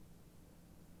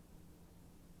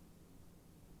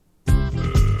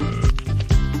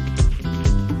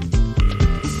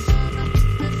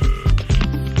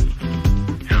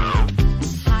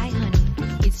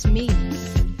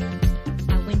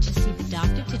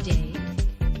day.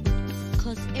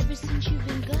 'Cause ever since you've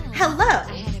been gone. Hello,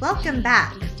 welcome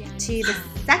back to the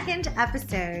second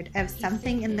episode of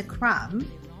Something in the Crumb,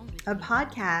 a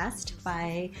podcast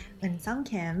by Eun-Sung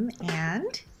Kim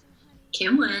and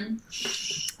Kim Win.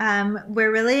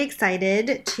 We're really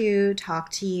excited to talk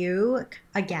to you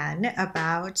again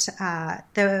about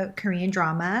the Korean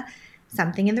drama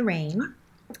Something in the Rain.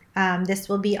 This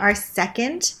will be our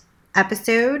second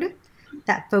episode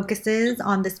that focuses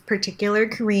on this particular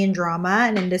Korean drama,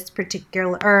 and in this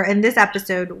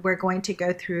episode, we're going to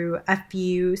go through a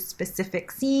few specific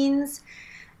scenes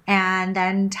and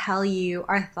then tell you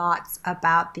our thoughts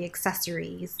about the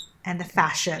accessories and the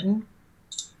fashion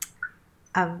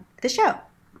of the show.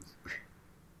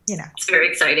 You know, it's very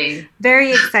exciting.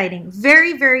 Very exciting.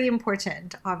 Very, very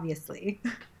important, obviously.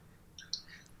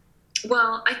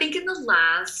 Well, I think in the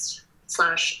last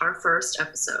 / our first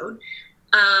episode,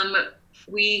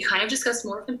 we kind of discussed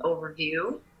more of an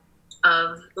overview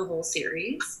of the whole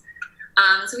series.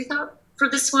 So we thought for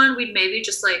this one, we'd maybe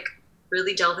just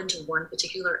really delve into one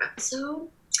particular episode.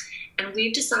 And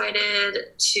we've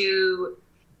decided to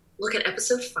look at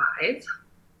episode 5,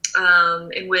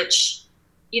 in which,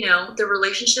 the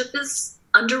relationship is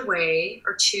underway.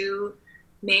 Our two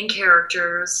main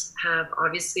characters have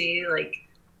obviously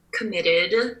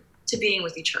committed to being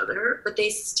with each other, but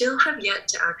they still have yet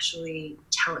to actually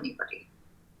tell anybody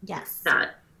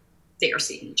that they are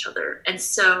seeing each other. And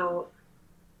so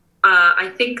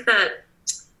I think that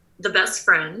the best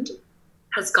friend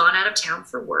has gone out of town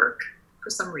for work for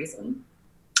some reason.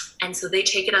 And so they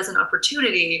take it as an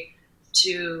opportunity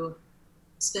to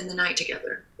spend the night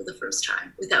together for the first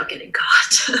time without getting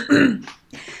caught.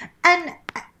 And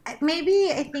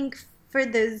maybe I think for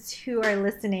those who are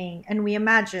listening, and we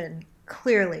imagine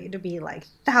clearly to be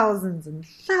thousands and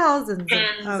thousands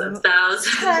tens of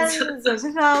thousands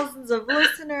of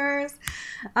listeners.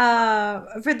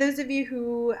 For those of you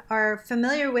who are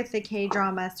familiar with the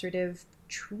K-drama sort of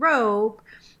trope,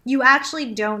 you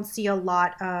actually don't see a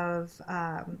lot of,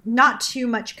 not too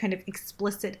much kind of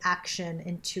explicit action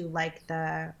into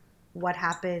the what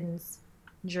happens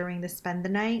during the spend the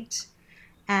night.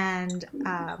 And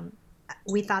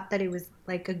we thought that it was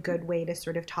a good way to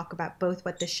sort of talk about both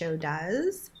what the show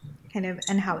does kind of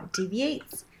and how it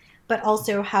deviates, but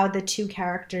also how the two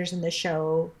characters in the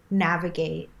show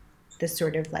navigate the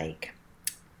sort of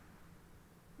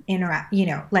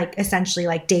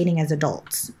essentially dating as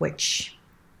adults, which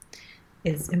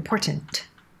is important.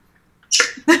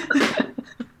 Some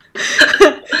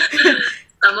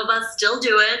of us still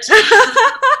do it.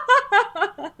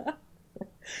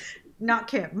 Not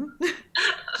Kim.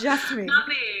 Just me. Not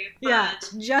me. Yeah,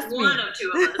 just me. One of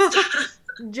two of us.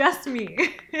 Just me.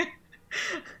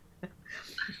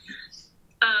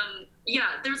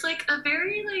 Yeah, there's a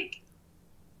very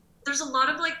there's a lot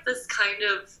of this kind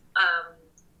of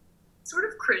sort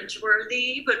of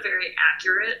cringeworthy but very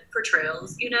accurate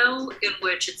portrayals, in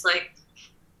which it's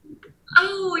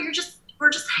oh, we're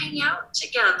just hanging out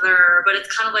together, but it's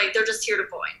kind of they're just here to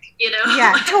boink,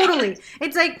 Yeah, totally.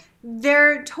 It's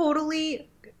they're totally,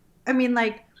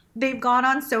 they've gone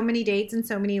on so many dates and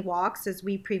so many walks, as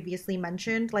we previously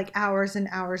mentioned, hours and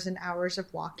hours and hours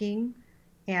of walking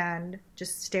and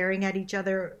just staring at each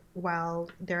other while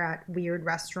they're at weird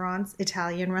restaurants,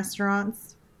 Italian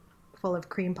restaurants full of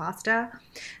cream pasta.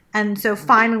 And so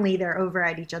finally they're over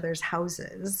at each other's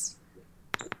houses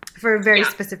for a very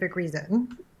specific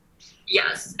reason.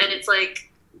 Yes, and it's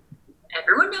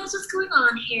everyone knows what's going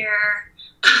on here.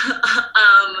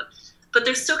 But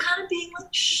they're still kind of being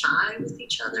shy with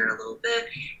each other a little bit.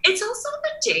 It's also in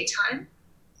the daytime,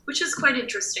 which is quite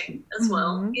interesting as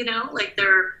well.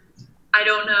 I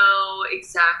don't know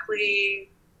exactly.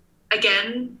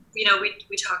 Again,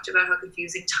 we talked about how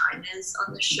confusing time is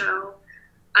on the show.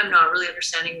 I'm not really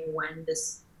understanding when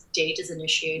this date is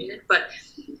initiated, but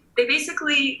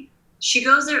she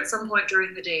goes there at some point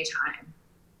during the daytime.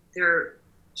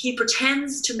 He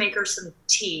pretends to make her some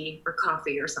tea or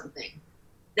coffee or something.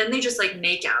 Then they just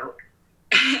make out.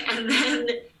 And then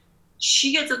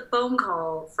she gets a phone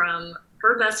call from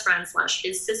her best friend /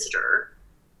 his sister,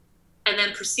 and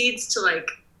then proceeds to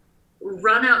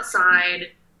run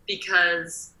outside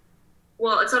because,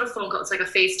 well, it's not a phone call, it's a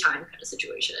FaceTime kind of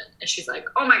situation. And she's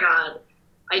oh my God,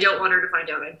 I don't want her to find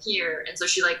out I'm here. And so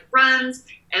she runs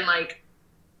and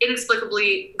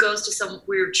inexplicably goes to some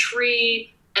weird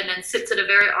tree and then sits at a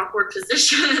very awkward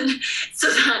position so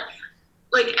that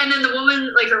and then the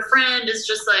woman, her friend is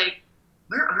just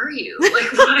where are you?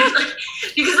 Why?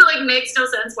 Because it makes no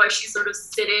sense why she's sort of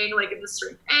sitting in this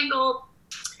strange angle.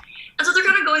 And so they're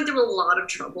kind of going through a lot of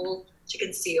trouble to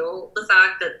conceal the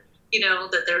fact that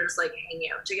that they're just like hanging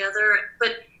out together.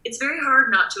 But it's very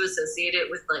hard not to associate it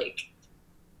with like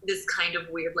this kind of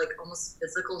weird, like almost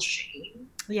physical shame.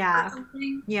 Yeah. Or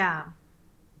something. Yeah.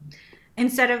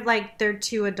 Instead of like they're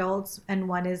two adults and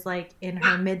one is like in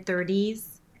her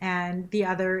mid-30s and the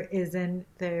other is in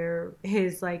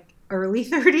his like early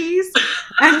 30s.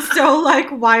 And so like,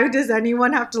 why does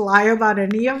anyone have to lie about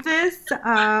any of this?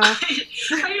 I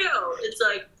know. It's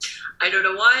like, I don't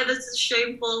know why this is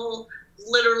shameful.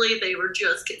 Literally, they were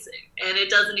just kissing. And it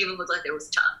doesn't even look like there was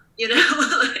tongue,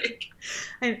 like.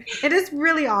 And it is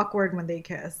really awkward when they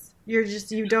kiss.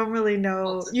 You don't really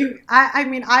know. I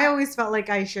mean, I always felt like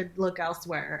I should look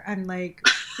elsewhere. And like,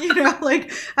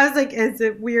 like, I was like, is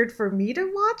it weird for me to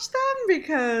watch them?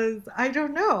 Because I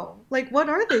don't know. Like, what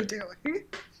are they doing?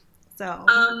 So.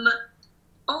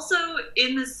 Also,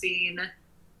 in the scene,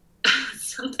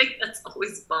 something that's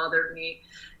always bothered me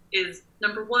is,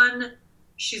 number one,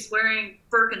 she's wearing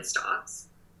Birkenstocks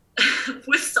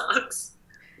with socks.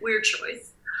 Weird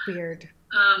choice. Weird.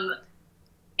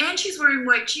 And she's wearing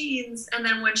white jeans, and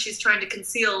then when she's trying to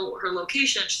conceal her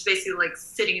location, she's basically like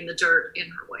sitting in the dirt in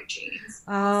her white jeans.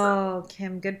 Oh, so,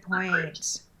 Kim, good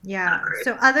point. Yeah.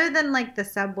 So other than like the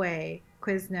Subway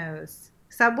Quiznos.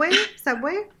 Subway?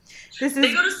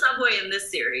 They go to Subway in this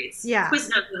series. Yeah.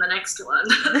 Quiznos in the next one.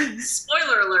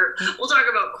 Spoiler alert. We'll talk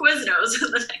about Quiznos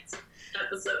in the next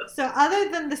episode. So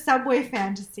other than the Subway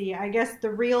fantasy, I guess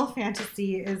the real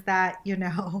fantasy is that,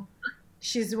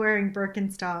 she's wearing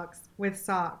Birkenstocks with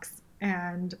socks,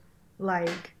 and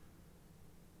like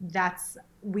that's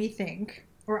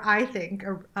I think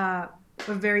a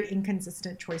very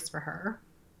inconsistent choice for her.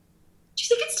 Do you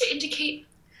think it's to indicate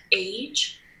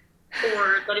age,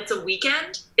 or that it's a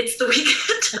weekend? It's the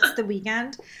weekend. It's the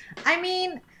weekend. I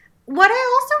mean, what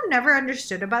I also never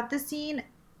understood about the scene,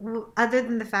 other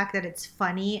than the fact that it's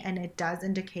funny and it does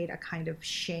indicate a kind of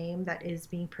shame that is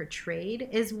being portrayed,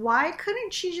 is why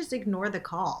couldn't she just ignore the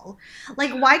call?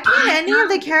 Like, why can't any of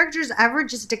the characters ever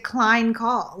just decline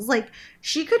calls? Like,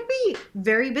 she could be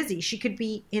very busy. She could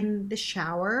be in the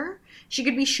shower. She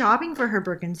could be shopping for her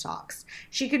Birkenstocks.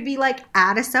 She could be, like,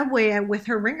 at a Subway with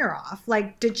her ringer off.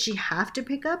 Like, did she have to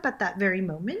pick up at that very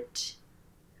moment?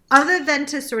 Other than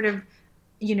to sort of,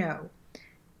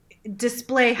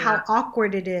 display how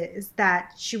awkward it is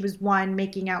that she was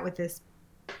making out with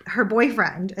her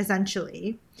boyfriend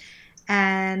essentially,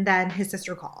 and then his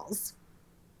sister calls.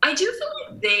 I do feel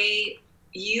like they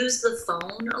use the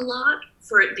phone a lot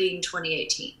for it being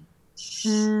 2018.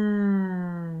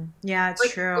 Yeah, it's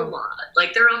like, true. A lot.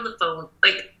 Like they're on the phone,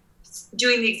 like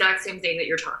doing the exact same thing that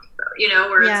you're talking about.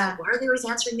 Where it's like, why are they always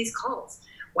answering these calls?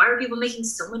 Why are people making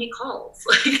so many calls?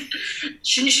 Like,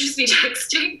 shouldn't you just be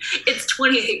texting? It's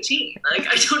 2018. Like,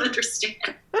 I don't understand.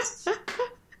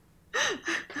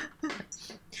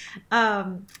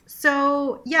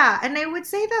 So, yeah. And I would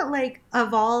say that, like,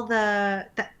 of all the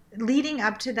leading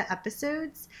up to the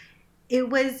episodes, it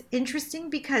was interesting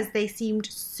because they seemed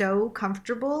so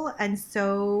comfortable and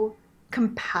so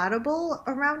compatible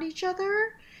around each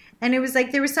other. And it was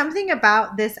like there was something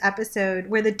about this episode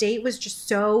where the date was just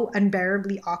so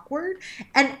unbearably awkward.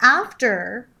 And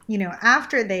after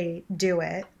they do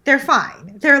it, they're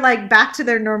fine. They're like back to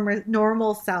their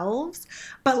normal selves.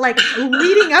 But like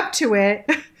leading up to it,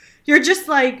 you're just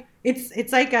like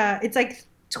it's like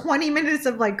 20 minutes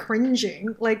of like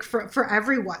cringing, like for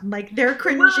everyone. Like they're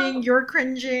cringing, you're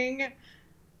cringing.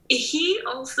 He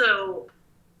also,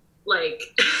 like,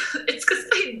 it's because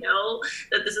they know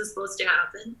that this is supposed to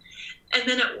happen. And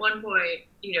then at one point,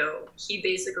 he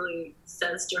basically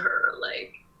says to her,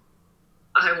 like,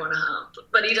 I want to hump.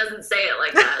 But he doesn't say it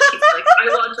like that. He's like, I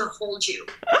want to hold you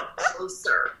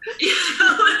closer.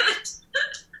 It's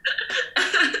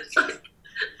like,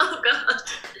 oh, God.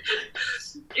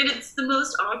 And it's the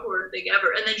most awkward thing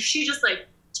ever. And then she just, like,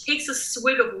 takes a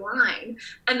swig of wine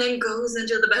and then goes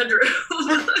into the bedroom.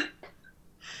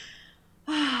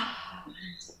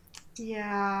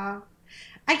 Yeah.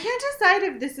 I can't decide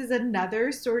if this is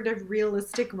another sort of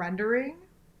realistic rendering.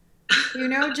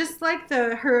 Just like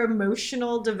her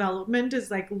emotional development is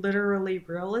like literally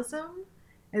realism.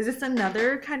 Is this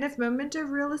another kind of moment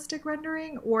of realistic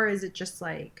rendering? Or is it just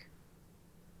like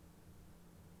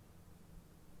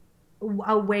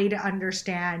a way to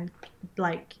understand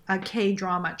like a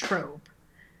K-drama trope?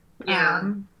 Yeah.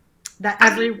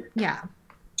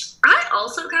 I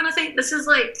also kind of think this is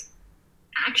like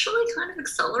actually kind of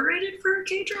accelerated for a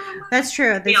K-drama. That's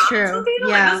true. That's true.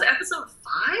 Yeah. Like, this is episode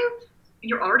 5 and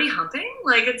you're already humping?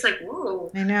 Like, it's like,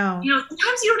 whoa. I know.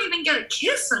 Sometimes you don't even get a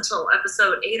kiss until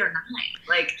episode 8 or 9.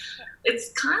 Like,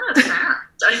 it's kind of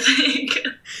fast, I think.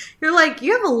 You're like,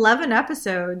 you have 11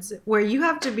 episodes where you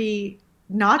have to be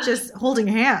not just holding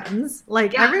hands.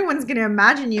 Like, Yeah. everyone's going to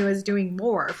imagine you as doing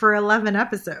more for 11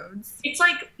 episodes. It's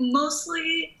like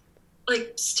mostly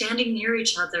like standing near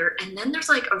each other, and then there's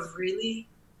like a really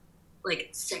like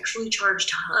sexually charged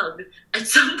hug at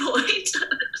some point.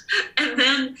 And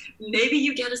then maybe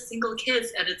you get a single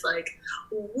kiss, and it's like,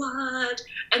 what?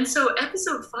 And so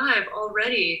episode 5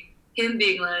 already, him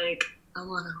being like, I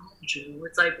want to hold you.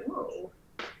 It's like, whoa,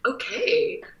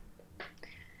 okay.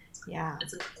 Yeah.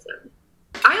 It's impressive.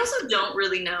 I also don't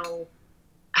really know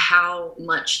how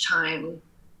much time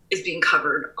is being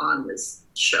covered on this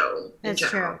show in That's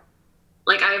general. true.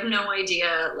 Like, I have no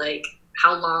idea, like,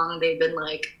 how long they've been,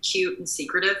 like, cute and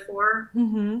secretive for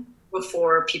Mm-hmm.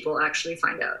 before people actually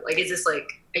find out. Like, is this, like,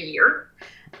 a year?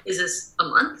 Is this a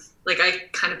month? Like, I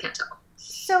kind of can't tell.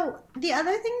 So the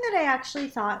other thing that I actually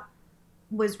thought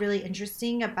was really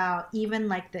interesting about even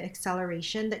like the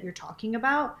acceleration that you're talking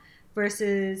about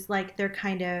versus like their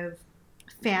kind of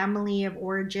family of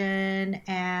origin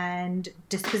and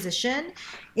disposition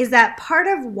is that part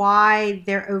of why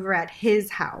they're over at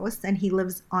his house and he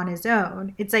lives on his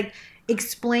own, it's like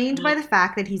explained by the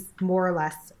fact that he's more or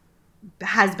less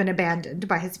has been abandoned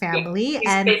by his family. He's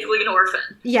and basically an orphan.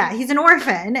 yeah, he's an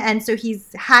orphan, and so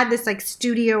he's had this like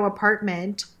studio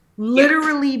apartment,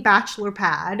 literally bachelor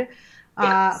pad,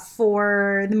 Yes.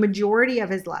 for the majority of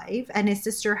his life. And his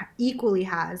sister equally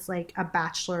has like a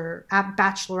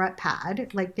bachelorette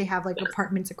pad. Like they have like Yes.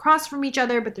 apartments across from each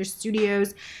other, but they're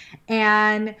studios.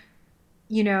 And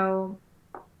you know,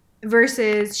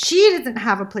 versus she doesn't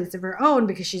have a place of her own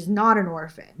because she's not an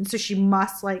orphan, so she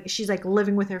must like she's like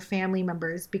living with her family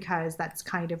members because that's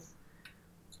kind of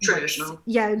Traditional.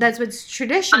 that's what's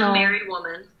traditional. Unmarried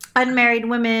woman.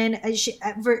 Women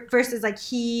versus like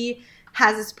he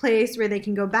has this place where they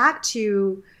can go back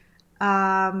to,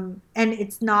 and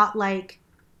it's not like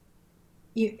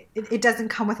it doesn't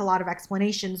come with a lot of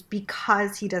explanations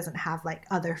because he doesn't have like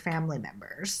other family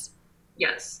members.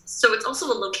 Yes. So it's also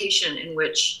a location in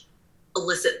which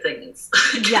illicit things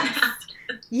can Yes.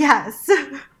 happen. Yes.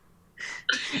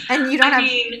 And you don't I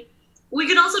mean, we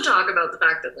could also talk about the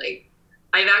fact that, like,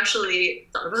 I've actually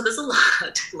thought about this a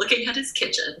lot, looking at his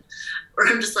kitchen, where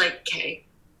I'm just like, okay,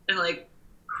 and I'm like,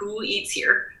 who eats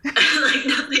here? Like,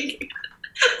 nothing.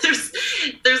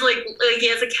 There's like he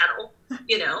has a kettle,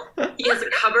 you know, he has a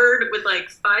cupboard with like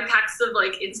 5 packs of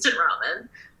like instant ramen,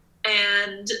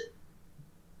 and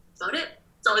that's about it.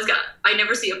 That's all he's got. I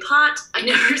never see a pot. I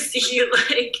never see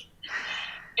like.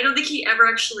 I don't think he ever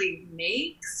actually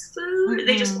makes food. Mm-hmm.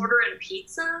 They just order in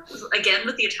pizza again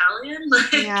with the Italian.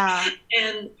 Like, Yeah.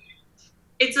 And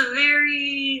it's a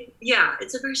very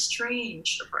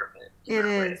strange apartment. It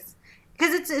is.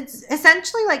 Because it's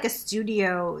essentially like a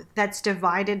studio that's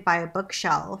divided by a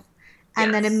bookshelf.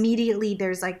 And then Yes. immediately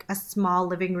there's like a small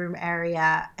living room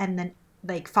area and then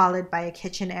like followed by a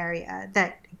kitchen area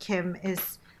that Kim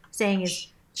is saying is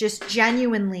just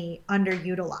genuinely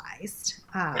underutilized.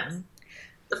 Yes.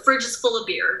 The fridge is full of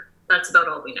beer. That's about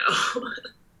all we know.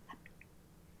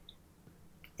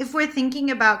 If we're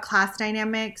thinking about class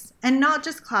dynamics, and not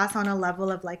just class on a level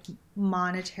of like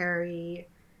monetary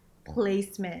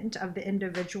placement of the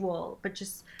individual, but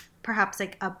just perhaps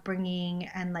like upbringing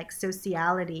and like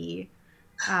sociality.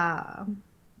 Do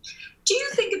you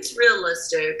think it's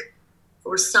realistic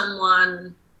for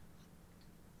someone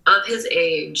of his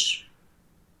age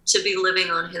to be living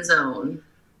on his own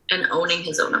and owning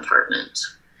his own apartment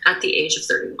at the age of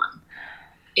 31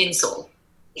 in Seoul?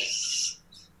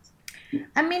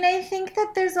 I mean, I think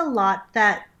that there's a lot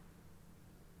that's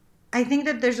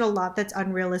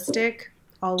unrealistic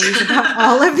always about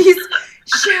all of these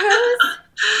shows.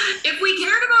 If we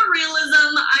cared about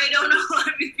realism, I don't know why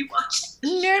we'd be watching.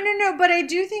 No, but I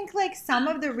do think like some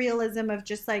of the realism of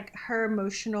just like her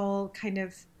emotional kind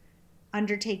of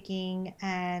undertaking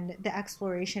and the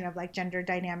exploration of like gender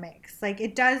dynamics, like I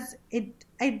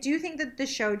do think that the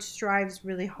show strives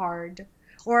really hard,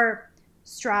 or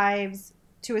strives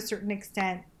to a certain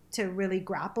extent to really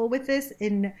grapple with this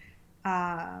in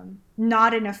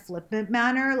not in a flippant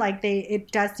manner. Like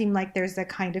it does seem like there's a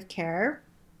kind of care.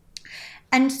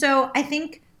 And so I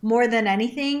think more than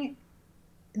anything,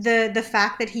 the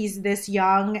fact that he's this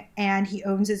young and he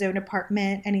owns his own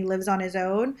apartment and he lives on his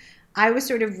own, I was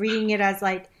sort of reading it as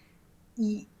like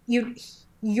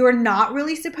you're not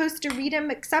really supposed to read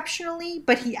him exceptionally,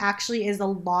 but he actually is a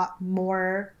lot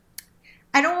more.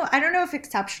 I don't know if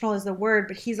exceptional is the word,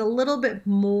 but he's a little bit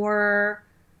more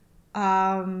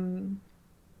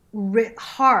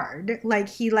hard. Like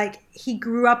he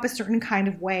grew up a certain kind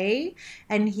of way,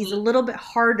 and he's a little bit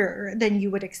harder than you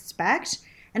would expect.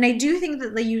 And I do think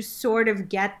that you sort of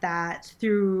get that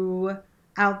through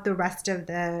out the rest of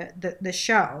the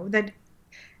show.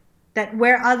 That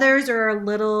where others are a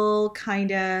little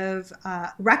kind of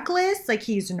reckless, like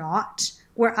he's not.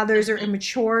 Where others are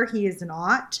immature, he is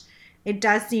not. It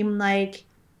does seem like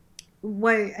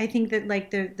what I think that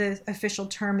like the official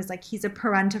term is like he's a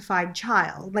parentified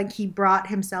child. Like he brought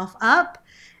himself up,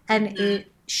 and it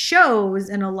shows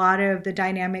in a lot of the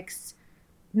dynamics,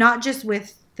 not just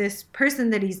with this person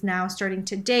that he's now starting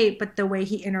to date, but the way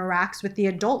he interacts with the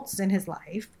adults in his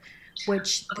life.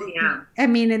 Which, I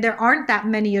mean, there aren't that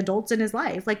many adults in his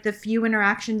life. Like the few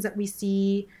interactions that we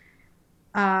see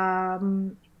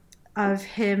of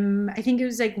him, I think it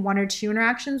was like 1 or 2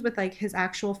 interactions with like his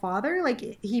actual father.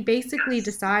 Like he basically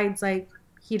decides like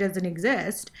he doesn't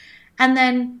exist. And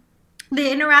then the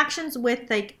interactions with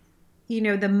like, you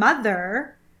know, the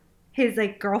mother, his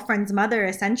like girlfriend's mother,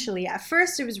 essentially, at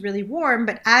first it was really warm,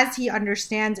 but as he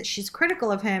understands that she's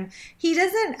critical of him, he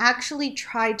doesn't actually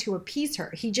try to appease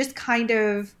her. He just kind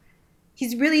of,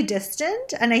 he's really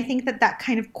distant. And I think that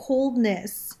kind of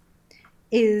coldness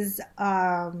is,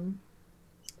 I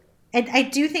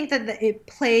do think that it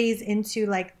plays into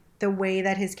like the way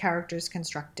that his character is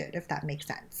constructed, if that makes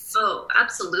sense. Oh,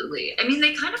 absolutely. I mean,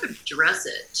 they kind of address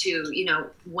it too, you know,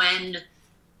 when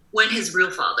his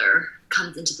real father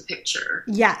comes into the picture.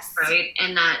 Yes. Right?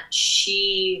 And that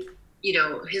she, you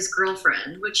know, his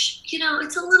girlfriend, which, you know,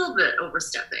 it's a little bit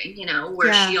overstepping, you know,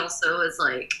 where she also is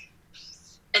like,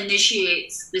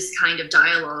 initiates this kind of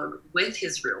dialogue with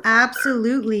his real father.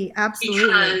 Absolutely.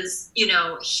 Because, you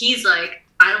know, he's like,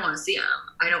 I don't want to see him.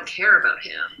 I don't care about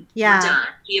him. Yeah. We're done.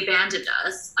 He abandoned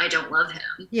us. I don't love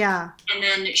him. Yeah. And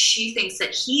then she thinks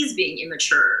that he's being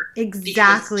immature.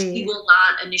 Exactly. Because he will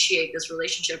not initiate this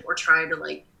relationship or try to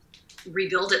like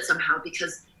rebuild it somehow,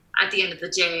 because at the end of the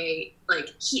day,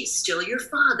 like, he's still your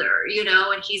father, you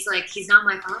know? And he's like, he's not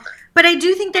my father. But I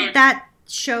do think that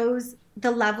shows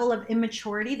the level of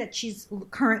immaturity that she's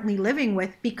currently living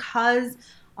with, because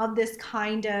of this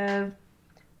kind of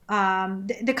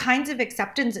the kinds of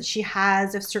acceptance that she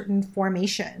has of certain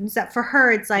formations. That for her,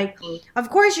 it's like, of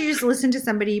course you just listen to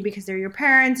somebody because they're your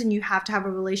parents and you have to have a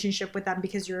relationship with them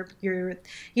because you're,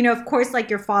 you know, of course, like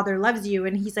your father loves you.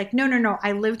 And he's like, no,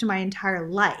 I lived my entire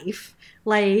life.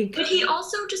 Like, but he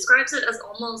also describes it as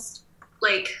almost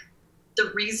like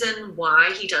the reason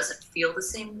why he doesn't feel the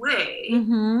same way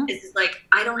is like,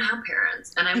 I don't have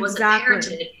parents and I wasn't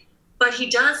parented. But he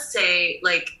does say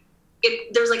like,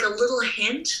 there's like a little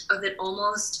hint of it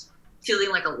almost feeling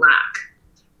like a lack,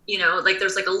 you know, like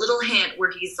there's like a little hint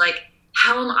where he's like,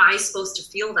 how am I supposed to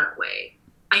feel that way?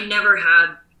 I never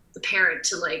had the parent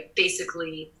to like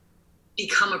basically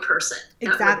become a person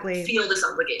that would feel this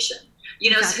obligation,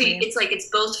 you know. So it's like, it's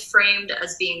both framed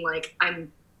as being like, I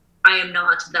am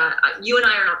not that, you and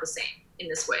I are not the same in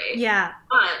this way. Yeah.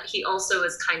 But he also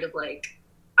is kind of like,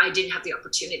 I didn't have the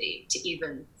opportunity to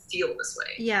even feel this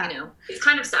way. Yeah. You know, it's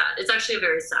kind of sad. It's actually a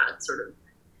very sad sort of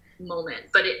moment,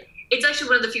 but it's actually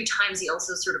one of the few times he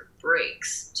also sort of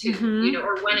breaks too, you know,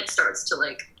 or when it starts to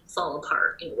like fall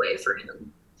apart in a way for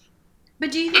him.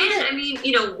 But do you think I mean,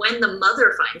 you know, when the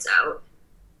mother finds out,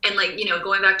 and like, you know,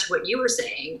 going back to what you were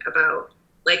saying about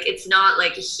like, it's not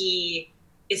like he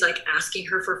is like asking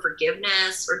her for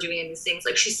forgiveness or doing any of these things.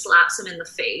 Like she slaps him in the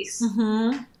face.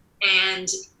 And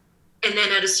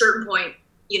then at a certain point,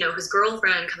 you know, his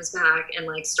girlfriend comes back and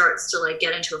like starts to like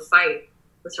get into a fight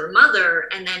with her mother,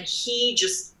 and then he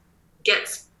just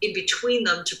gets in between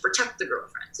them to protect the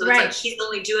girlfriend. So it's like he's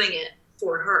only doing it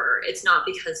for her. It's not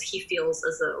because he feels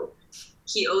as though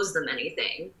he owes them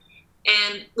anything.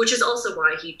 And which is also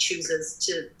why he chooses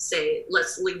to say,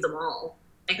 let's leave them all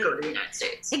and go to the United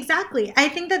States. Exactly. I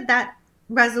think that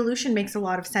resolution makes a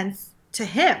lot of sense to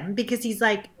him, because he's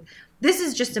like, this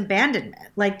is just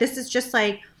abandonment. Like, this is just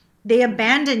like, they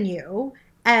abandon you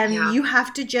and you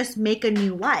have to just make a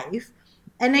new life.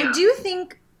 And I do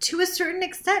think to a certain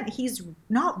extent, he's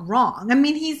not wrong. I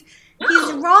mean, he's wrong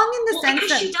in the sense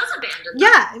that she does abandon them.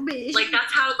 Yeah. Like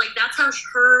that's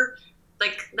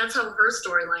how her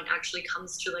storyline actually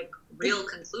comes to like real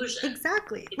conclusion.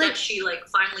 Exactly. That she like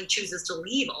finally chooses to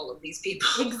leave all of these people.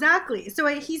 Exactly. So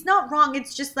he's not wrong.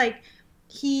 It's just like,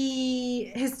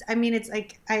 I mean, it's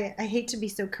like, I hate to be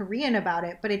so Korean about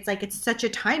it, but it's like, it's such a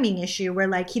timing issue where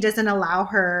like, he doesn't allow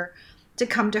her to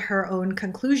come to her own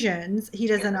conclusions. He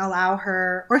doesn't allow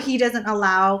her, or he doesn't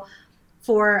allow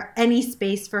for any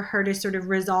space for her to sort of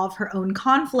resolve her own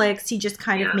conflicts. He just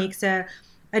kind of makes a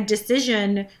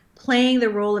decision, playing the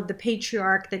role of the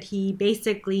patriarch that he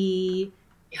basically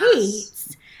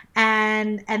hates.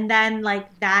 And then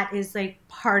like that is like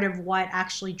part of what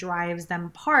actually drives them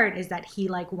apart, is that he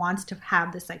like wants to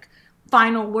have this like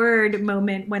final word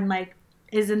moment when like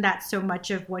isn't that so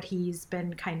much of what he's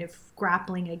been kind of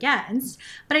grappling against.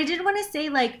 But I did want to say,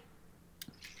 like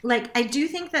I do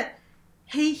think that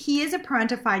he is a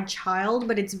parentified child,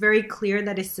 but it's very clear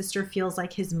that his sister feels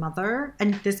like his mother,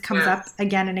 and this comes up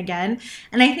again and again.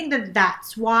 And I think that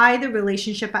that's why the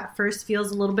relationship at first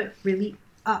feels a little bit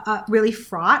really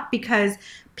fraught, because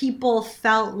people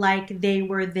felt like they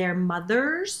were their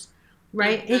mothers,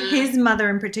 right? Mm-hmm. His mother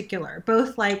in particular,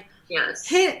 both like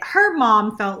her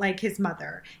mom felt like his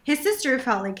mother, his sister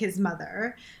felt like his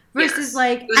mother. Versus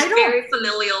like, it was very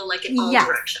familial, like in all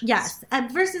directions. Yes,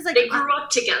 and versus like they grew up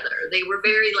together. They were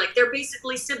very like they're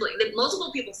basically siblings.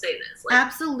 Multiple people say this. Like,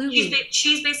 absolutely,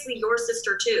 she's basically your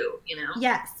sister too. You know.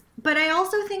 Yes, but I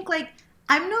also think like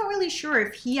I'm not really sure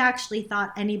if he actually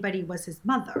thought anybody was his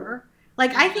mother.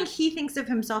 Like I think he thinks of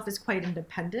himself as quite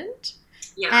independent,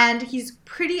 and he's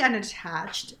pretty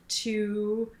unattached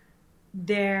to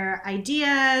their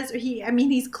ideas.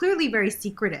 He's clearly very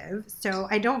secretive, so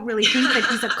I don't really think that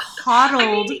he's a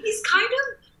coddled. He's kind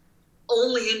of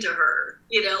only into her,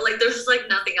 you know, like there's just like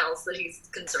nothing else that he's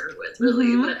concerned with really.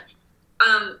 Mm-hmm. But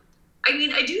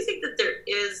I do think that there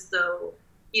is, though,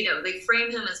 you know, they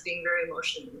frame him as being very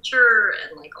emotionally mature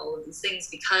and like all of these things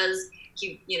because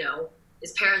he, you know,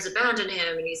 his parents abandoned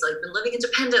him and he's like been living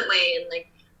independently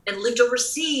and lived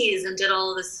overseas and did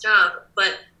all of this stuff,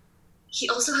 but he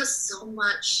also has so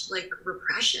much like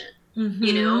repression,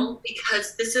 you know,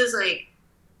 because this is like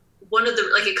one of the,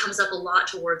 like it comes up a lot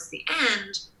towards the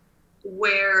end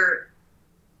where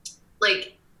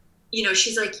like, you know,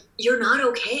 she's like, you're not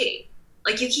okay.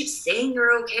 Like you keep saying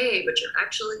you're okay, but you're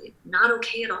actually not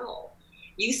okay at all.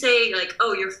 You say like,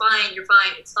 oh, you're fine,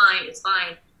 it's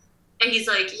fine. And he's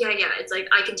like, yeah, it's like,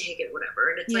 I can take it,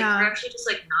 whatever. And it's like, you're actually just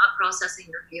like not processing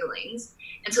your feelings.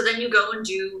 And so then you go and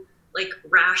do like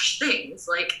rash things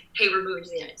like, hey, we're moving to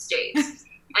the United States.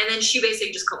 And then she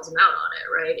basically just calls him out on it,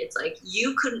 right? It's like,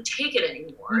 you couldn't take it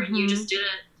anymore. And you just didn't,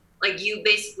 like, you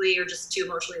basically are just too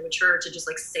emotionally mature to just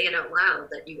like say it out loud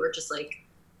that you were just like,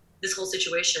 this whole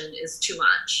situation is too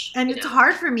much. And it's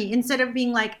hard for me, instead of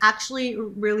being like, actually it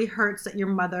really hurts that your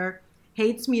mother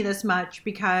hates me this much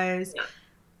because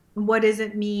what does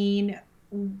it mean?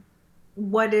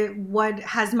 What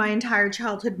has my entire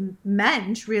childhood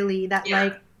meant, really, that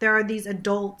like there are these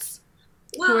adults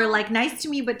who are like nice to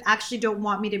me but actually don't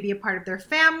want me to be a part of their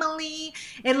family.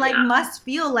 It like must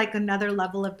feel like another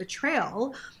level of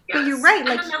betrayal. But you're right,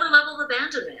 like another level of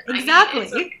abandonment. Exactly.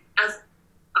 It's like, as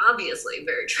obviously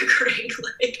very triggering.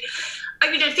 Like,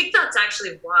 I think that's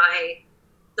actually why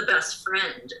the best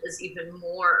friend is even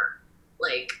more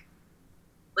like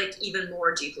even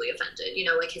more deeply offended, you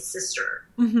know, like his sister,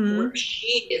 where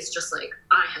she is just like,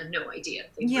 I had no idea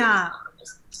things were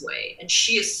this way. And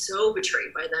she is so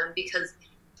betrayed by them because,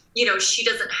 you know, she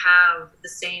doesn't have the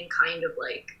same kind of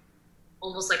like,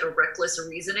 almost like a reckless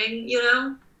reasoning, you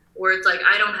know, where it's like,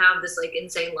 I don't have this like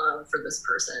insane love for this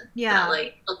person. That,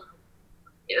 like,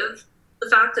 give the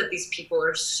fact that these people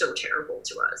are so terrible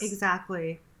to us.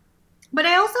 Exactly. But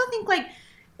I also think like,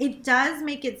 it does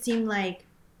make it seem like,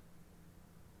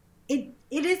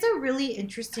 It is a really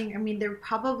interesting, I mean, there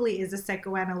probably is a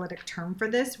psychoanalytic term for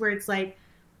this, where it's like,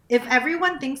 if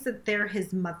everyone thinks that they're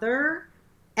his mother,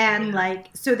 and like,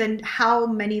 so then how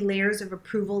many layers of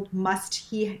approval must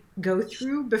he go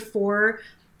through before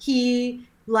he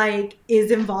like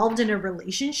is involved in a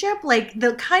relationship? Like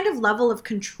the kind of level of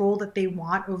control that they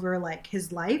want over like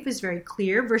his life is very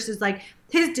clear, versus like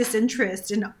his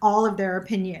disinterest in all of their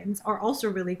opinions are also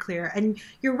really clear. And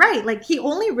you're right, like he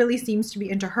only really seems to be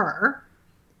into her.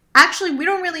 Actually, we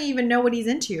don't really even know what he's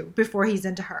into before he's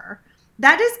into her.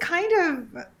 That is kind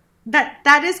of,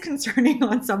 that is concerning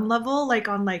on some level, like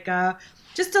on like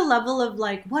just a level of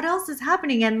like, what else is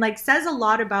happening? And like says a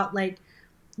lot about like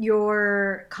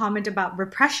your comment about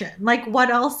repression. Like what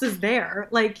else is there?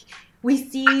 Like we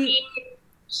see...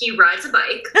 he rides a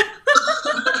bike.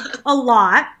 A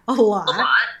lot.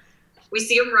 We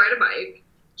see him ride a bike.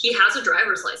 He has a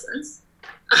driver's license.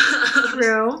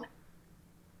 True.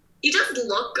 He does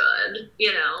look good,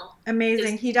 you know.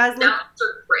 Amazing. He does look... Sounds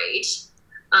are great.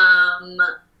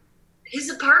 His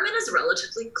apartment is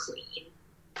relatively clean.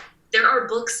 There are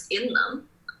books in them.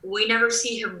 We never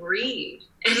see him read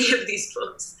any of these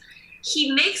books.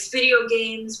 He makes video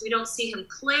games. We don't see him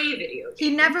play video games.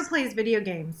 He never plays video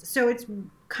games. So it's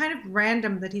kind of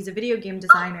random that he's a video game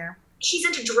designer. He's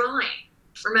into drawing.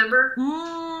 Remember?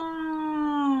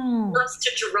 Loves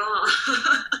to draw.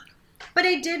 But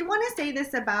I did want to say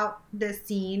this about this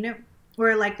scene,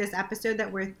 or like this episode that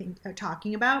we're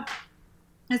talking about,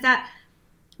 is that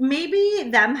maybe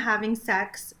them having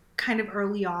sex kind of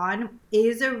early on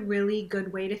is a really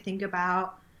good way to think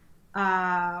about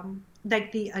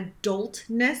like the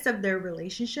adultness of their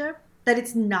relationship, that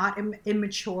it's not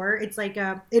immature. It's like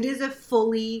it is a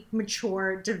fully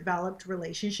mature, developed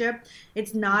relationship.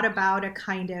 It's not about a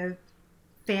kind of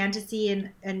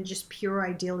fantasy and just pure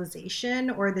idealization,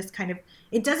 or this kind of,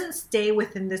 it doesn't stay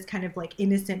within this kind of like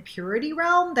innocent purity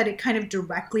realm, that it kind of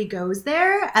directly goes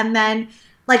there. And then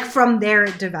like from there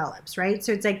it develops, right?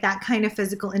 So it's like that kind of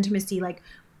physical intimacy, like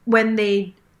when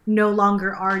they no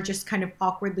longer are just kind of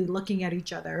awkwardly looking at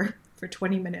each other for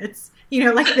 20 minutes, you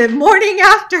know, like the morning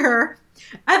after,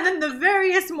 and then the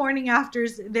various morning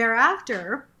afters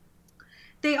thereafter.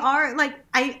 They are like,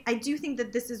 I do think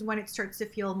that this is when it starts to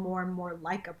feel more and more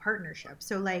like a partnership.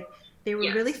 So like they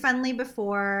were really friendly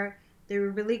before, they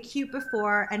were really cute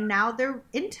before, and now they're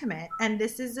intimate. And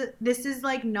this is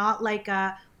like not like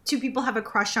two people have a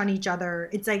crush on each other.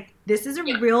 It's like this is a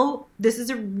real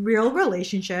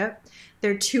relationship.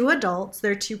 They're two adults,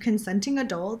 they're two consenting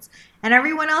adults, and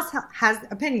everyone else has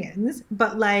opinions,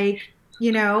 but like,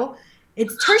 you know,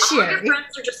 it's tertiary. All your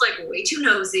friends are just like way too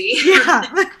nosy.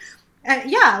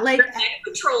 Yeah. Like they're kind of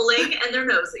controlling and they're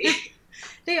nosy.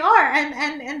 They are,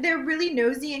 and they're really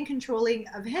nosy and controlling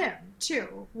of him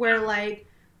too. Where like,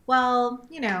 well,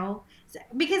 you know,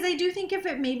 because I do think if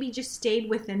it maybe just stayed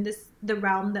within the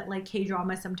realm that like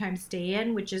K-drama sometimes stay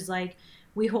in, which is like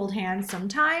we hold hands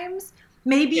sometimes,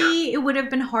 maybe it would have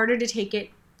been harder to take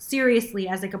it seriously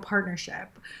as like a partnership,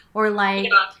 or like.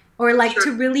 Yeah. Or like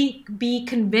to really be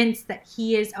convinced that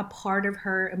he is a part of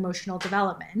her emotional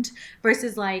development,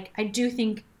 versus like, I do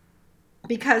think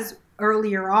because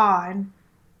earlier on,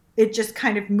 it just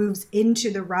kind of moves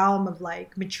into the realm of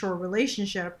like mature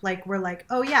relationship. Like we're like,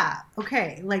 oh yeah,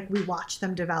 okay. Like we watch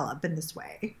them develop in this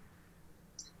way.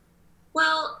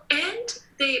 Well, and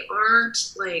they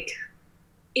aren't like,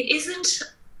 it isn't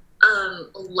a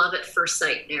love at first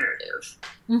sight narrative.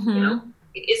 Mm-hmm. You know,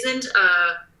 it isn't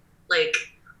like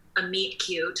a meet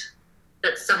cute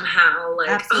that somehow like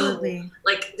absolutely. Oh,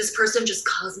 like this person just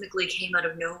cosmically came out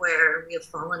of nowhere and we have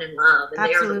fallen in love and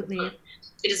absolutely. They are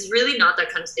it is really not that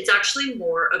kind of, it's actually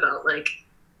more about like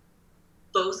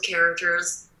both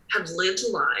characters have lived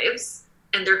lives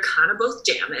and they're kind of both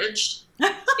damaged in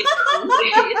their own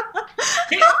ways.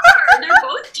 They're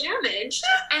both damaged,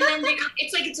 and then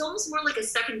it's almost more like a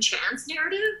second chance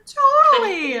narrative.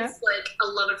 Totally. It's like a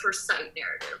love at first sight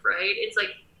narrative, right? It's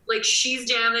like she's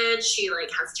damaged, she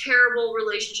like has terrible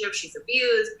relationships, she's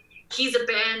abused, he's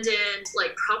abandoned,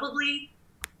 like probably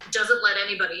doesn't let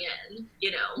anybody in, you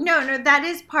know. No, that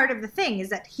is part of the thing, is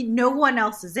that no one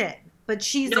else is in, but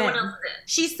she's no in. One else is in.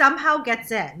 She somehow gets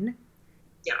in.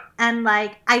 Yeah. And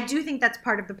like I do think that's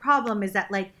part of the problem, is that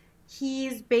like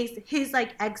his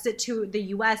like exit to the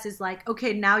US is like,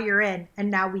 okay, now you're in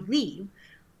and now we leave.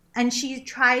 And she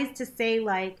tries to say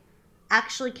like,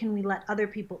 actually, can we let other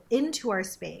people into our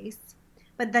space?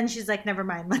 But then she's like, never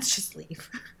mind, let's just leave.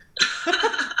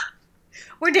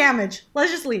 We're damaged.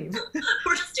 Let's just leave.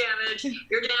 We're just damaged.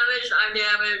 You're damaged. I'm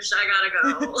damaged. I gotta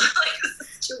go. Like, this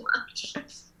is too much.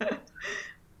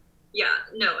 Yeah,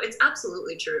 no, it's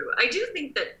absolutely true. I do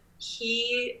think that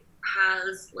he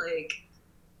has, like,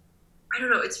 I don't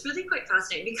know, it's really quite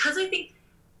fascinating because I think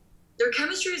their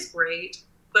chemistry is great,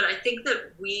 but I think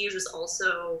that we just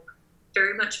also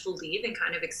very much believe and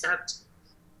kind of accept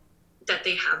that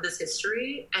they have this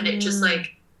history, and it just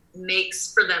like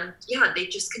makes for them, they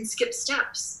just can skip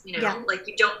steps, you know, like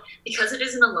you don't, because it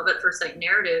isn't a love at first sight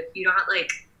narrative, you're not like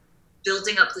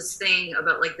building up this thing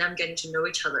about like them getting to know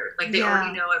each other, like they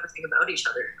already know everything about each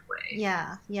other in a way.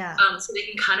 So they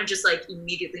can kind of just like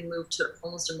immediately move to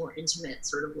almost a more intimate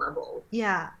sort of level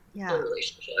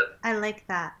relationship. I like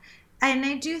that. And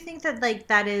I do think that like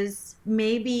that is,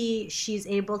 maybe she's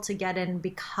able to get in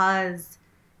because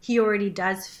he already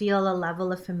does feel a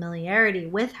level of familiarity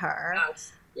with her.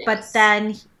 Yes. But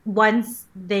then once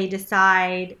they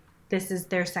decide this is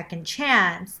their second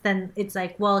chance, then it's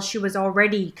like, well, she was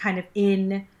already kind of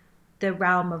in the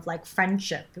realm of like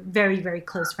friendship, very, very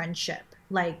close friendship.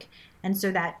 Like, and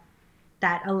so that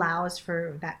allows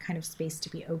for that kind of space to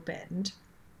be opened.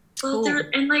 Well,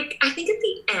 and like, I think at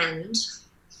the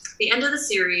end of the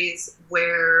series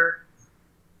where,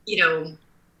 you know,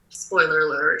 spoiler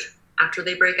alert, after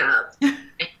they break up and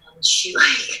she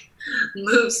like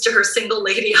moves to her single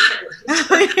lady island. It's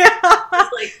like,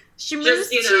 she moves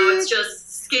just, you know, it's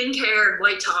just skincare and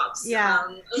white tops. Yeah.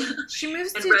 She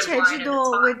moves to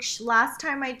Jeju-do, which last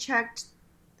time I checked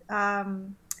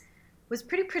was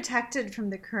pretty protected from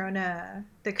the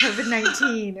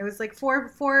COVID-19. It was like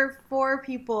four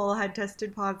people had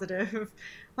tested positive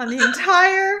on the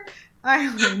entire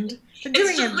island.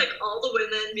 It's just like all the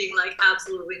women being like,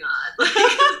 absolutely not.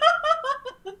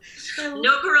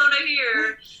 No corona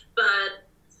here, but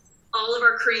all of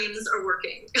our creams are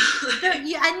working.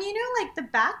 Yeah, and like the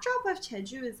backdrop of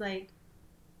Jeju is like,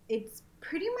 it's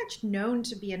pretty much known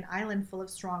to be an island full of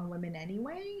strong women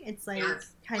anyway. It's like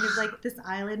kind of like this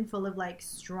island full of like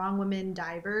strong women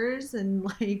divers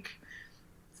and like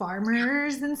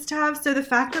farmers and stuff. So the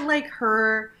fact that like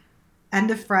her and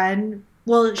the friend,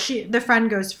 the friend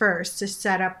goes first to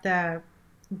set up the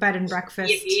bed and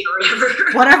breakfast,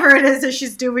 whatever it is that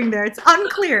she's doing there. It's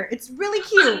unclear. It's really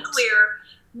cute. Unclear.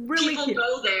 Really People cute.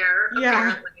 go there.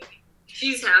 Apparently,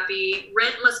 she's happy.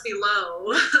 Rent must be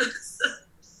low.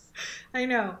 I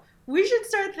know. We should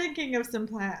start thinking of some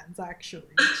plans, actually.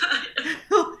 It's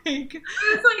like, maybe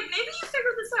you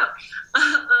figure this out.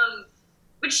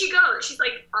 But she goes. She's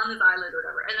like on this island or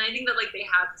whatever. And I think that like they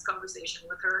have this conversation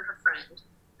with her friend,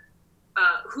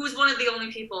 who's one of the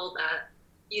only people that,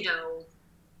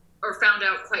 or found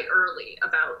out quite early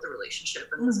about the relationship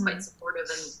and was quite supportive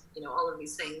and, all of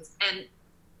these things.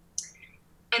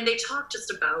 And they talk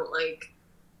just about like,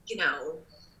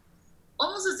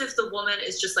 almost as if the woman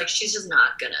is just like, she's just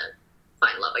not gonna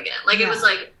find love again. Like it was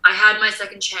like, I had my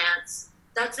second chance.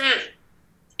 That's it.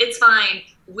 It's fine.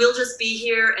 We'll just be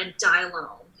here and die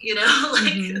alone.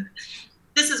 Like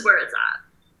this is where it's at.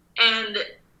 And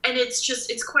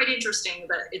it's quite interesting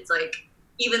that it's like,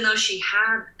 even though she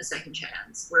had a second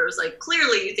chance, where it was like,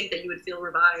 clearly you think that you would feel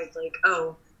revived, like,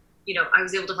 oh, I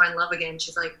was able to find love again.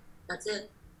 She's like, that's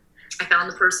it. I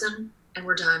found the person and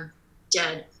we're done.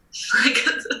 Dead. Like,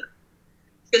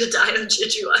 gonna die on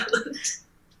Jeju Island.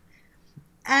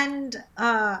 And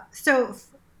so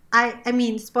I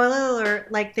mean, spoiler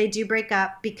alert, like they do break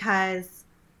up because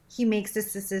he makes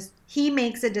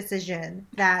a decision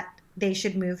that they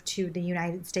should move to the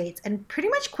United States and pretty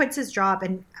much quits his job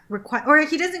and or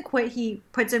he doesn't quit, he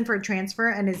puts in for a transfer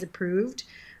and is approved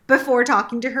before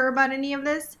talking to her about any of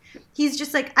this. He's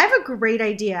just like, I have a great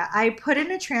idea. I put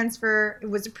in a transfer, it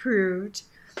was approved,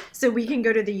 so we can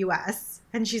go to the US.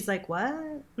 And she's like,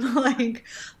 what? Like,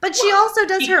 but she also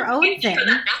does her own thing. For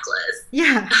that necklace.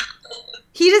 Yeah.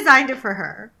 He designed it for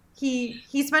her. He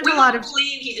spent a lot of... We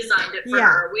believe he designed it for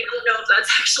her. We don't know if that's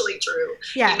actually true.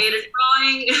 Yeah. He made a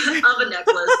drawing of a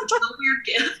necklace, which is a weird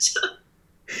gift.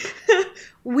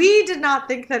 We did not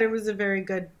think that it was a very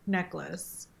good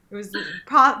necklace. It was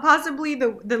possibly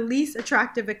the least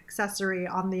attractive accessory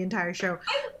on the entire show.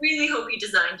 I really hope he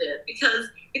designed it, because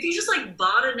if he just like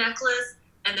bought a necklace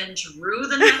and then drew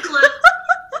the necklace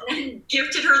and then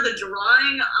gifted her the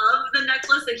drawing of the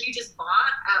necklace that he just bought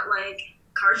at like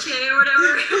Cartier or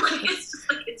whatever, like it's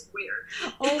just like, it's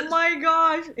weird. Oh my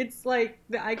gosh. It's like,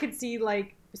 I could see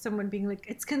like someone being like,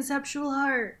 it's conceptual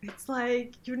art. It's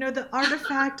like, the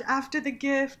artifact after the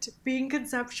gift being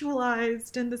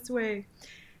conceptualized in this way.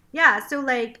 Yeah, so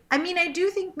like, I mean, I do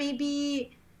think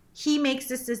maybe he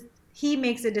makes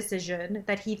a decision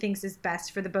that he thinks is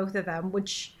best for the both of them,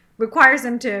 which requires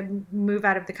them to move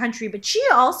out of the country. But she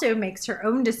also makes her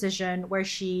own decision where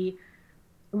she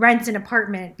rents an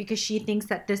apartment because she thinks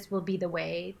that this will be the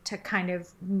way to kind of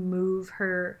move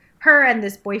her and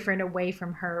this boyfriend away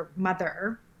from her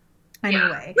mother. Anyway.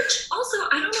 Yeah, which also,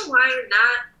 I don't know why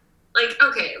that, like,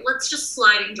 okay, let's just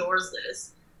sliding doors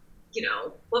this.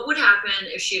 What would happen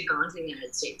if she had gone to the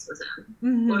United States with him?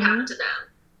 Mm-hmm. What would happen to them?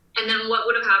 And then what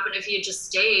would have happened if he had just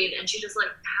stayed and she just like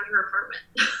had her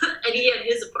apartment and he had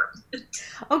his apartment?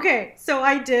 Okay, so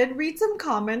I did read some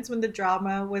comments when the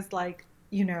drama was like,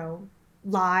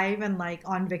 live and like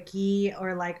on Viki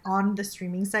or like on the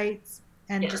streaming sites,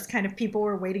 and just kind of people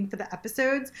were waiting for the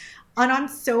episodes. And on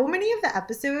so many of the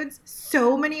episodes,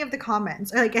 so many of the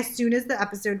comments, like as soon as the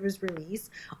episode was released,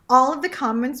 all of the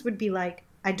comments would be like,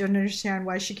 I don't understand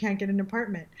why she can't get an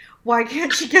apartment. Why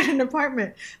can't she get an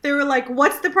apartment? They were like,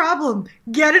 what's the problem?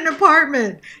 Get an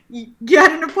apartment.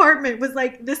 Get an apartment was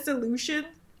like the solution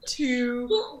to...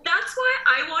 Well, that's why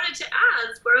I wanted to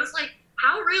ask, where I was like,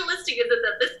 how realistic is it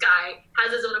that this guy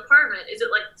has his own apartment? Is it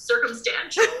like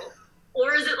circumstantial?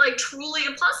 Or is it like truly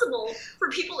impossible for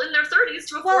people in their 30s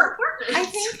to afford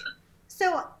apartments?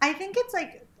 I think it's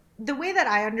like, the way that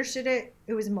I understood it,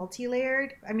 it was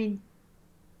multi-layered. I mean,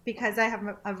 because I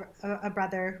have a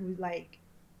brother who like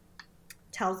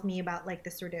tells me about like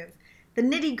the sort of the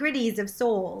nitty gritties of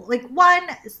Seoul. Like, one,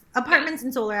 apartments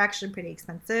in Seoul are actually pretty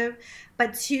expensive,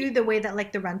 but two, the way that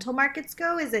like the rental markets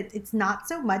go is it's not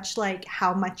so much like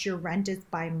how much your rent is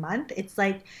by month. It's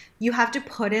like you have to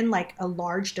put in like a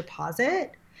large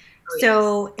deposit. Oh,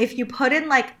 so if you put in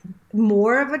like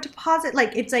more of a deposit,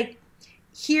 like it's like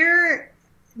here.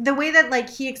 The way that like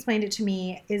he explained it to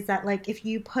me is that like if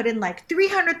you put in like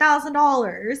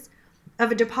 $300,000 of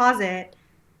a deposit,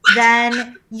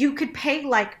 then you could pay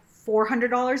like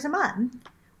 $400 a month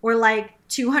or like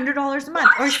 $200 a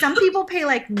month. Or some people pay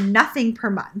like nothing per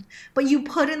month, but you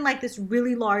put in like this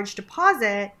really large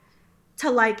deposit to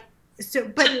like,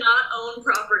 but to not own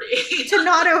property. To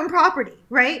not own property,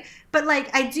 right? But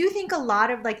like I do think a lot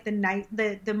of like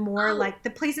the more like the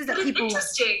places that people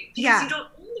interesting because you don't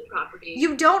own the property.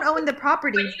 You don't own the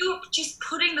property. But you just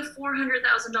putting the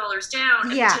 $400,000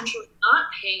 down and potentially not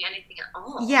paying anything at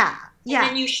all. Yeah. And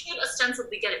then you should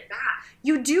ostensibly get it back.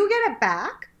 You do get it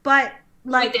back, but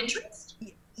like with interest?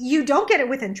 You don't get it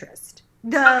with interest.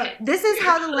 This is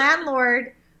how the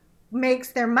landlord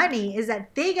makes their money, is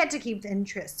that they get to keep the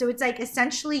interest. So it's like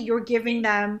essentially you're giving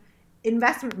them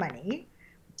investment money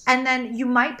and then you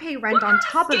might pay rent on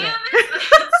top of it.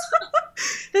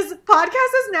 This podcast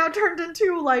has now turned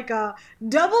into like a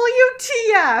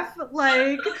WTF.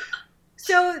 Like,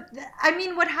 so, I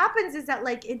mean, what happens is that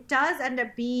like it does end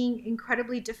up being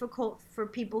incredibly difficult for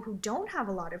people who don't have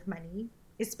a lot of money,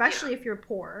 especially if you're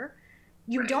poor.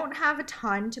 You don't have a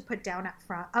ton to put down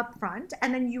up front,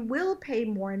 and then you will pay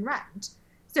more in rent.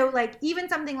 So, like, even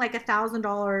something like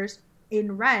 $1,000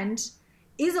 in rent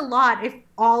is a lot if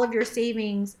all of your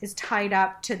savings is tied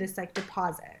up to this, like,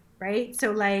 deposit, right?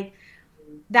 So, like,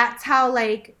 that's how,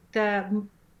 like, the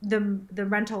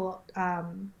rental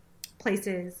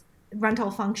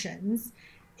rental functions.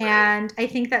 And I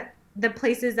think that the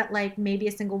places that, like, maybe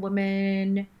a single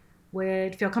woman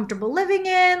would feel comfortable living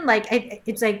in, like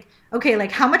it's like, okay, like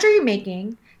how much are you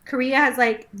making? Korea has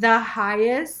like the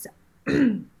highest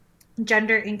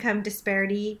gender income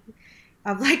disparity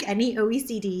of like any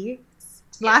OECD.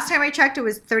 Last time I checked, it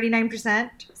was 39%.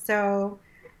 So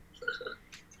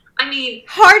I mean,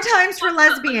 hard times for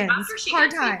lesbians.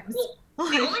 Hard times.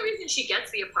 The only reason she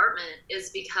gets the apartment is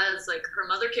because like her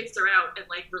mother kicks her out and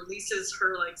like releases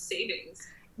her like savings.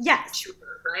 Yes. To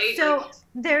her, right? So like,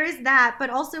 there is that,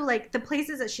 but also like the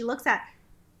places that she looks at,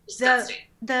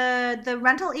 the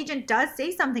rental agent does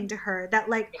say something to her that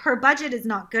like her budget is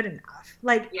not good enough.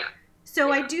 Like,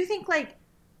 so I do think like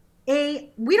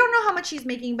we don't know how much she's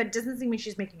making, but it doesn't seem like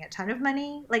she's making a ton of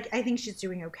money. Like I think she's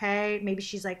doing okay. Maybe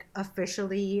she's like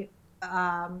officially.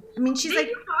 I mean, she's like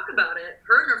talk about it.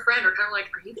 Her and her friend are kind of like,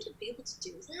 "Are you going to be able to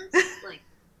do this?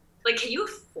 like, can you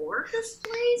afford this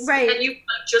place? Right? And you've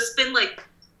just been like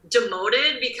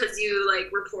demoted because you like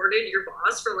reported your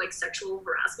boss for like sexual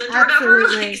harassment or whatever.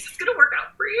 Like, is this gonna work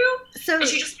out for you?" So, and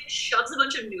she just like, shoves a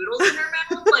bunch of noodles in her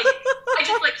mouth. Like, I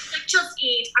just like just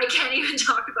eat. I can't even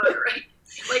talk about it right.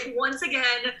 Like, once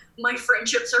again, my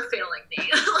friendships are failing me.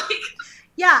 Like,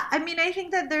 yeah, I mean, I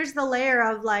think that there's the layer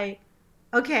of like,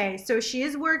 okay, so she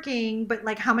is working, but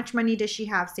like, how much money does she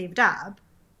have saved up?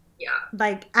 Yeah.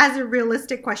 Like, as a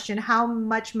realistic question, how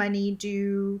much money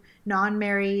do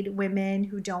non-married women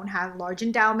who don't have large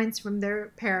endowments from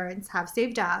their parents have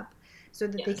saved up so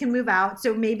that they can move out?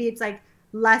 So maybe it's like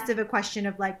less of a question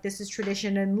of like, this is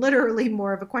tradition and literally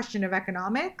more of a question of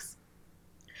economics.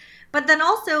 But then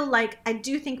also, like, I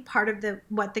do think part of the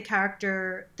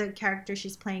character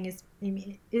she's playing is, I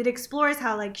mean, it explores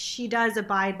how like she does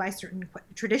abide by certain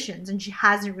traditions and she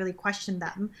hasn't really questioned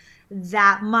them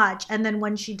that much. And then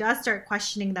when she does start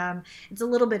questioning them, it's a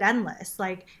little bit endless.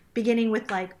 Like beginning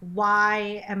with like,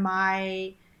 why am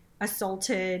I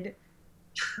assaulted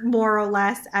more or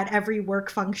less at every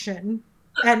work function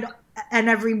and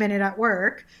every minute at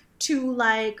work, to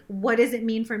like, what does it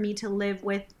mean for me to live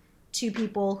with two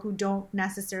people who don't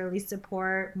necessarily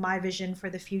support my vision for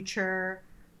the future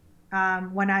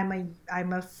when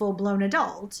I'm a full-blown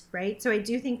adult, right? So I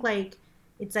do think like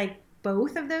it's like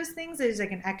both of those things. There's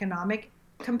like an economic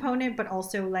component, but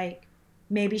also like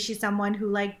maybe she's someone who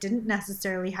like didn't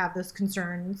necessarily have those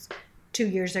concerns 2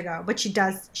 years ago, but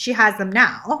she has them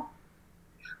now.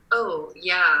 Oh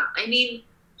yeah, I mean,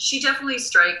 she definitely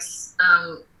strikes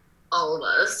all of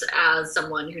us as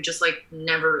someone who just like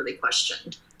never really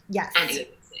questioned any of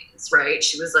these things, right?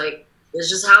 She was like, this is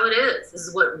just how it is. This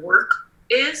is what work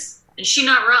is. And she's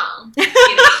not wrong. You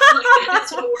know? Like,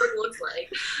 that's what work looks like,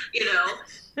 you know?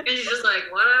 And she's just like,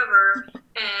 whatever.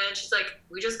 And she's like,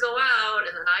 we just go out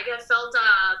and then I get felt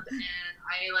up and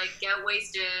I like get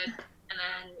wasted and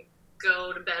then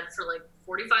go to bed for like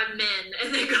 45 minutes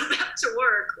and then go back to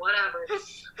work, whatever.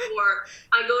 Or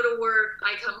I go to work,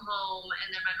 I come home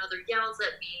and then my mother yells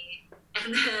at me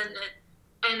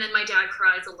and then my dad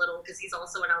cries a little because he's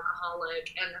also an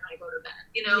alcoholic, and then I go to bed,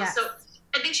 you know? Yes. So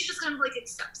I think she just kind of like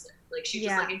accepts it. Like she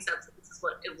just like accepts that this is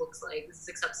what it looks like. This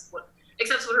accepts what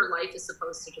her life is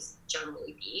supposed to just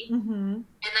generally be. Mm-hmm. And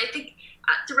I think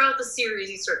throughout the series,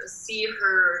 you start to see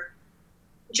her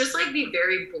just like be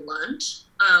very blunt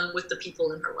with the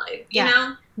people in her life, you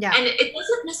know? Yeah. And it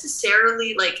doesn't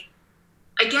necessarily like,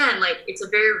 again, like, it's a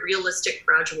very realistic,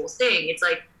 gradual thing. It's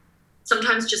like,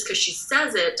 sometimes just because she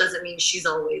says it doesn't mean she's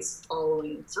always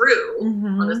following through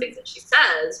on the things that she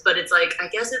says. But it's like, I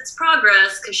guess it's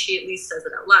progress because she at least says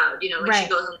it out loud. You know, like she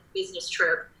goes on a business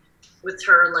trip with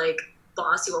her, like,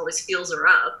 boss who always feels her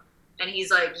up. And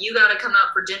he's like, you got to come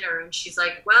out for dinner. And she's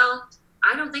like, well,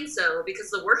 I don't think so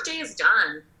because the workday is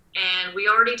done. And we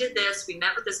already did this. We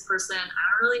met with this person. I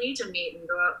don't really need to meet and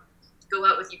go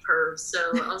out with you pervs. So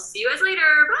I'll see you guys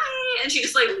later. Bye. And she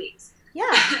just, like, leaves.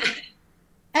 Yeah.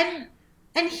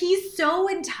 And he's so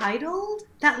entitled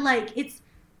that, like,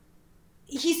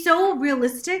 he's so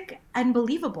realistic and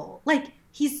believable. Like,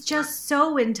 he's just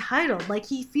so entitled. Like,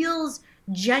 he feels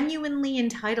genuinely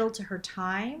entitled to her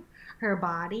time, her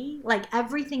body, like,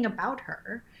 everything about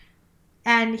her.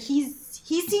 And he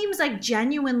seems like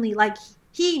genuinely, like,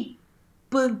 he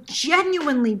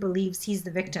genuinely believes he's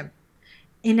the victim.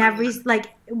 In every, like,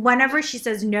 whenever she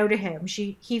says no to him,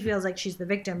 he feels like she's the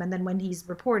victim. And then when he's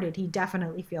reported, he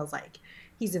definitely feels like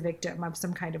he's a victim of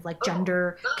some kind of, like,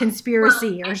 gender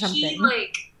conspiracy or something. He,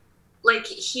 like,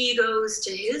 he goes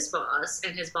to his boss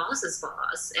and his boss's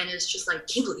boss and is just like,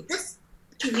 can you believe this?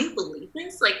 Can you believe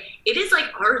this? Like, it is, like,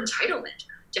 our entitlement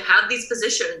to have these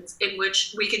positions in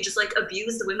which we can just, like,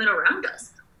 abuse the women around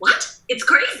us. What? It's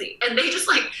crazy. And they just,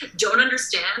 like, don't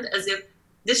understand, as if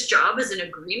this job is an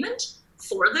agreement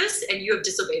for this and you have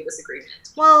disobeyed this agreement.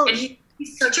 Well, and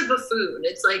he's such a buffoon.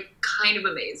 It's, like, kind of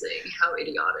amazing how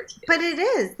idiotic he is. But it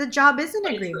is. The job is an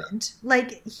agreement.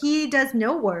 Like, he does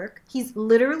no work. He's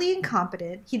literally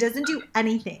incompetent. He doesn't do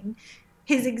anything.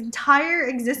 His entire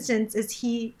existence is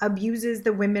he abuses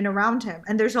the women around him.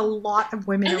 And there's a lot of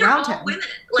women around him. Women.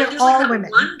 Like, they're all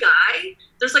women. One guy,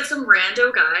 there's, like, some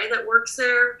rando guy that works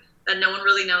there that no one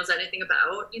really knows anything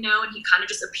about, you know, and he kind of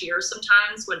just appears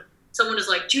sometimes when someone is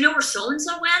like, do you know where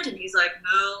so-and-so went? And he's like,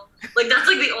 no. Like, that's,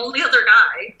 like, the only other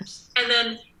guy. And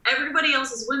then everybody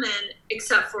else is women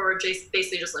except for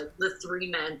basically just, like, the three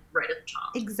men right at the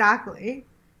top. Exactly.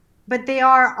 But they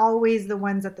are always the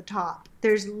ones at the top.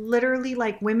 There's literally,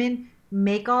 like, women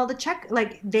make all the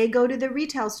like, they go to the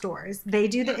retail stores. They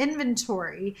do the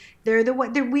inventory. They're the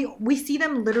one. We see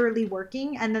them literally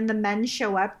working, and then the men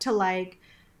show up to, like,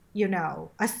 you know,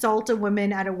 assault a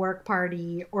woman at a work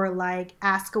party or, like,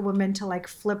 ask a woman to, like,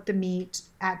 flip the meat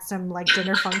at some, like,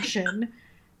 dinner function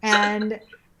and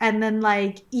then,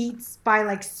 like, eats by,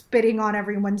 like, spitting on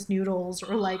everyone's noodles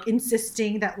or, like,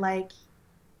 insisting that, like,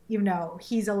 you know,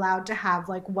 he's allowed to have,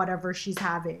 like, whatever she's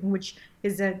having, which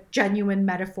is a genuine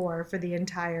metaphor for the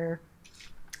entire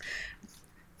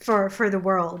for the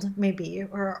world, maybe,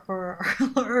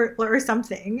 or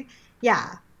something.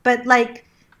 Yeah. But, like,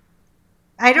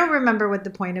 I don't remember what the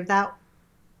point of that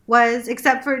was,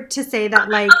 except for to say that,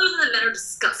 like... Other than men are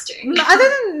disgusting. Other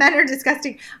than men are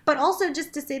disgusting. But also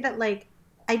just to say that, like,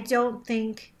 I don't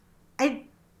think...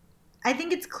 I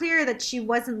think it's clear that she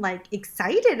wasn't, like,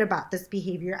 excited about this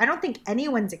behavior. I don't think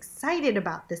anyone's excited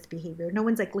about this behavior. No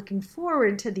one's, like, looking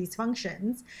forward to these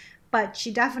functions. But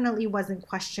she definitely wasn't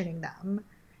questioning them.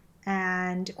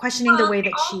 And questioning the way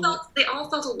that they all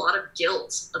felt a lot of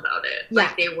guilt about it. Yeah.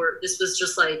 Like, this was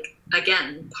just, like,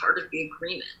 again, part of the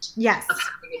agreement. Yes. Of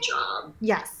having a job.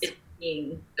 Yes. It's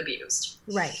being abused.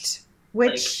 Right.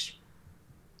 Which,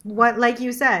 like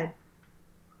you said,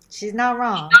 she's not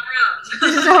wrong. She's not wrong.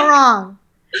 She's not wrong.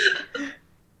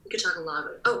 We could talk a lot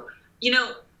about it. Oh, you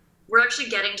know, we're actually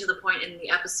getting to the point in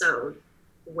the episode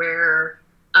where,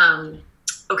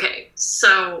 okay,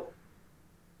 so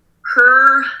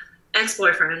her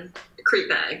ex-boyfriend, the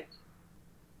creepbag,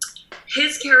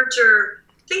 his character,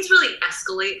 things really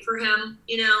escalate for him,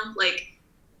 you know? Like,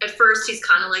 at first he's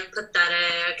kind of, like,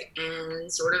 pathetic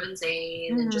and sort of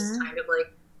insane and just kind of,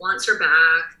 like, wants her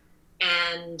back.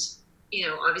 And, you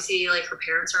know, obviously, like, her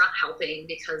parents are not helping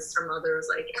because her mother is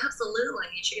like, absolutely,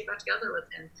 you should get back together with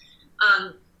him.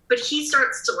 But he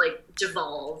starts to, like,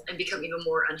 devolve and become even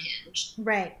more unhinged.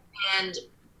 Right. And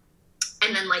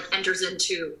then, like, enters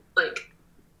into, like,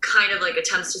 kind of, like,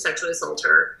 attempts to sexually assault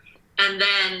her. And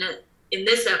then in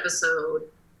this episode,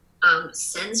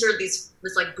 sends her this,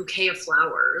 like, bouquet of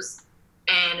flowers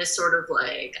and is sort of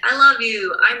like, I love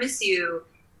you, I miss you.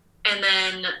 And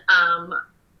then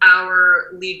our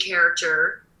lead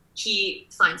character, he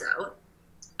finds out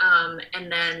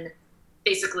and then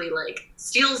basically, like,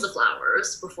 steals the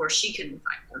flowers before she can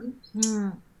find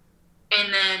them.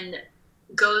 And then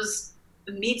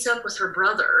meets up with her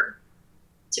brother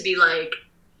to be like,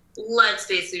 let's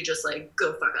basically just, like,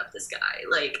 go fuck up this guy.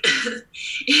 Like, and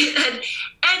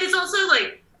it's also,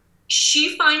 like,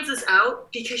 she finds this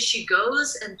out because she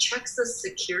goes and checks the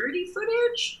security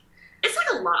footage. It's,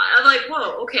 like, a lot. I'm like,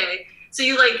 whoa, okay. So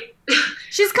you, like,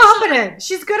 She's competent.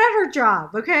 She's good at her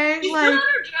job, okay? She's like good at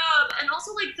her job. And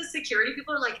also, like, the security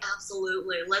people are like,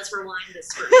 absolutely, let's rewind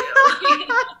this for you.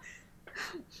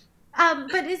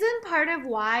 but isn't part of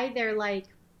why they're, like,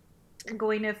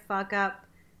 going to fuck up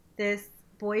this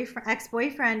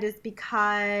ex-boyfriend is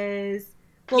because,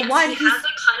 well, yes, one, he has,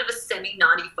 like, kind of a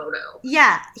semi-naughty photo.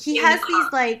 Yeah, he in has the these,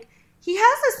 car. like, he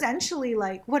has essentially,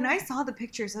 like, when I saw the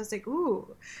pictures, I was like,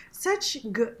 ooh, such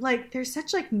good, like, there's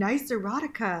such, like, nice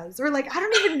eroticas. Or, like, I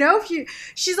don't even know if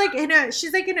she's like in a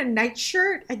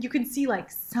nightshirt and you can see, like,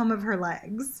 some of her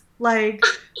legs. Like,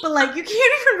 but, like, you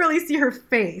can't even really see her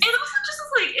face. And also just,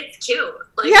 like, it's cute.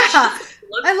 Like, Yeah. it just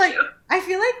looks And, like, cute. I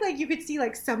feel like, you could see,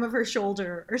 like, some of her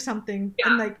shoulder or something. Yeah.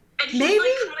 And, like, And he's, maybe-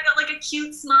 like, kind of got, like, a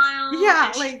cute smile. Yeah,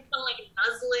 and she's like- kind of, like,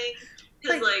 nuzzling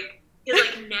his, Like- his,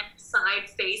 like, neck side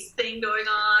face thing going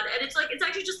on. And it's, like, it's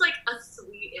actually just, like, a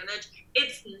sweet image.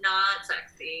 It's not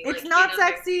sexy. it's like, not in a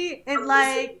very sexy. It, illicit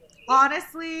like, way.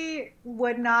 honestly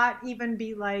would not even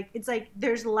be, like, it's, like,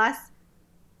 there's less.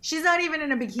 She's not even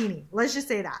in a bikini. Let's just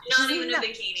say that. Not she's even in a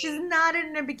bikini. She's not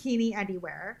in a bikini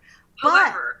anywhere.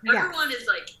 However, but, yes. everyone is,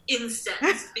 like,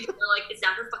 incensed because they're like, is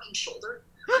that her fucking shoulder?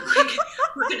 Like,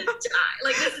 we're gonna die.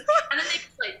 Like, this is, and then they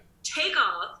just, like, take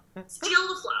off, steal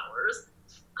the flowers,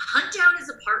 hunt down his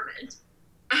apartment,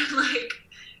 and, like,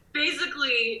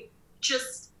 basically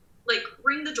just, like,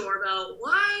 ring the doorbell.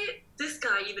 Why this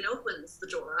guy even opens the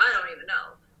door? I don't even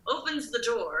know. Opens the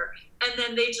door, and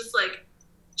then they just, like,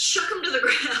 chuck him to the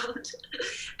ground.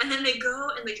 And then they go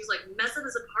and they just, like, mess up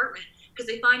his apartment because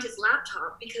they find his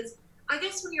laptop. Because I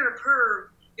guess when you're a perv,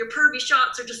 your pervy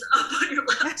shots are just up on your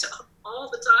laptop all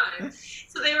the time.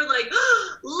 So they were like,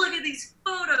 oh, look at these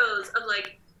photos of,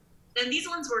 like, and these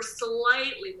ones were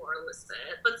slightly more illicit,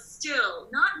 but still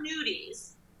not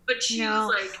nudies. But she No.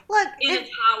 was, like, Look, in a if,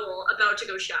 towel about to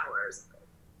go showers.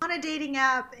 on a dating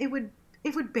app, it would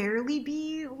barely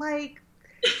be like.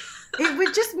 It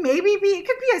would just maybe be. It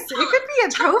could be a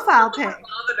profile pic.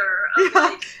 Thermometer of, Yeah.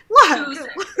 like, who Look.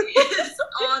 sexy is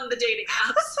on the dating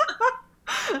apps.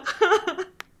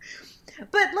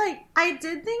 But, like, I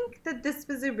did think that this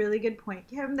was a really good point,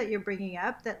 Kim, that you're bringing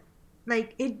up, that,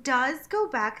 like, it does go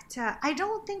back to, I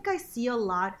don't think I've seen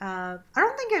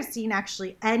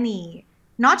actually any,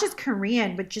 not just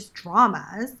Korean, but just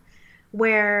dramas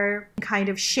where kind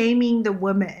of shaming the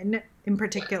woman in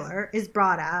particular is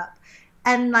brought up.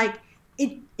 And, like,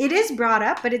 it is brought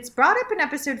up, but it's brought up in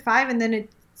episode 5, and then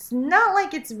it's not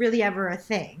like it's really ever a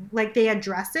thing. Like, they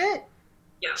address it.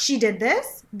 Yeah. She did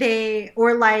this.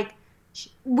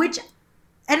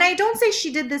 And I don't say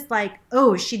she did this like,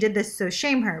 oh, she did this, so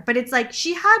shame her. But it's like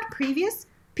she had previous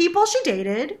people she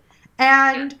dated,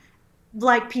 and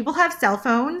like, people have cell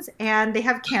phones and they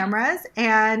have cameras,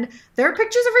 and there are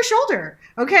pictures of her shoulder.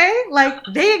 Okay, like,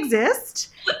 they exist,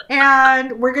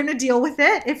 and we're gonna deal with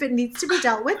it if it needs to be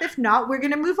dealt with. If not, we're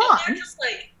gonna move And on. they're just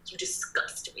like, you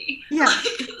disgust me. Yeah.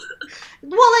 Like,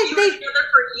 Well, like, you were they, together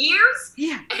for years,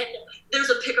 yeah. and there's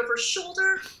a pic of her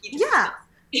shoulder. You Yeah. disgust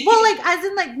me. Well, like, as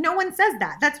in, like, no one says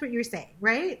that. That's what you're saying,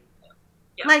 right?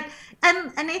 Yeah. Like,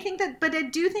 and I think that, but I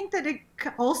do think that it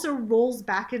also rolls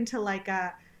back into, like,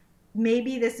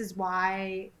 maybe this is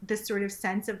why this sort of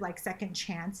sense of, like, second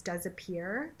chance does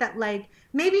appear. That, like,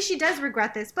 maybe she does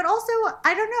regret this, but also,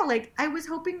 I don't know, like, I was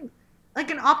hoping,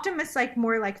 like, an optimist, like,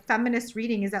 more, like, feminist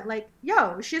reading is that, like,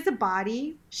 yo, she has a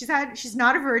body. She's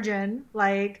not a virgin.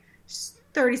 Like, she's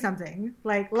 30-something.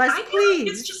 Like, let's I feel like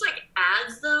please. it's just, like,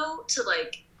 adds, though, to,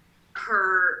 like,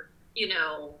 her, you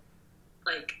know,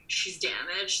 like, she's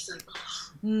damaged. It's like, ugh,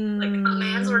 like, a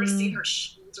man's already seen her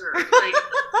shoulder. Like,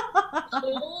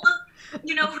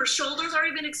 you know, her shoulder's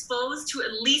already been exposed to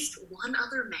at least one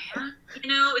other man. You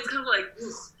know, it's kind of like,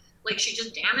 ugh, like, she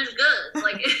just damaged goods.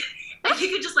 Like, I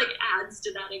think it just, like, adds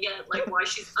to that again, like, why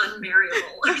she's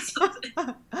unmarriable or something.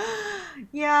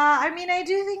 Yeah, I mean, I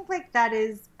do think, like, that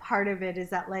is part of it, is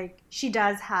that, like, she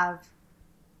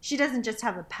doesn't just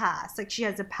have a past. Like, she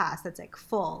has a past that's, like,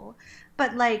 full.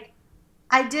 But, like,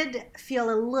 I did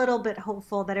feel a little bit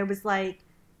hopeful that it was, like,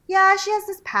 yeah, she has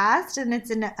this past, and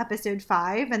it's in episode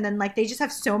 5, and then, like, they just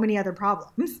have so many other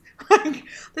problems. Like,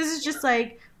 this is just,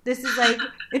 like,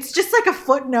 it's just, like, a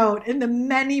footnote in the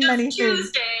many, many things.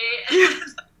 Tuesday.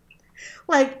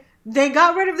 Like, they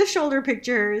got rid of the shoulder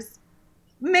pictures.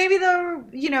 Maybe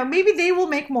maybe they will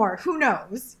make more. Who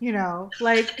knows? You know,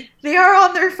 like, they are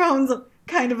on their phones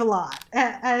kind of a lot.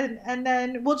 And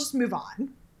then we'll just move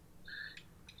on.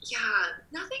 Yeah,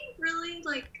 nothing really,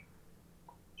 like,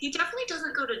 he definitely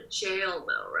doesn't go to jail,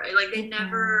 though, right? Like, they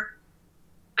never,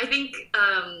 I think,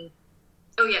 oh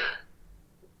yeah,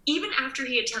 even after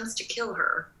he attempts to kill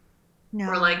her, No.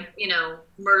 or, like, you know,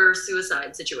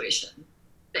 murder-suicide situation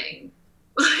thing,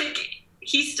 like,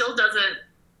 he still doesn't,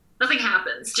 nothing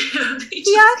happens to him.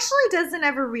 He actually doesn't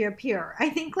ever reappear. I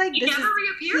think, like, He never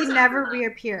reappears. He never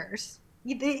reappears.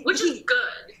 Which is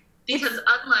good, because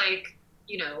unlike,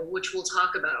 you know, which we'll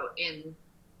talk about in,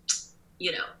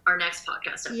 you know, our next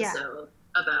podcast episode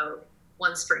about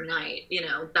One Spring Night, you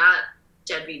know, that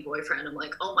deadbeat boyfriend, I'm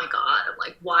like, oh my God. I'm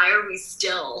like, why are we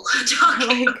still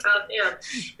talking about him?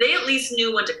 They at least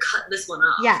knew when to cut this one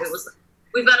off. Yes. It was,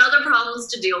 we've got other problems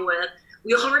to deal with.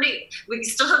 We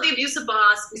still have the abusive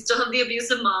boss. We still have the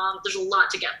abusive mom. There's a lot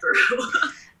to get through.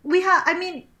 I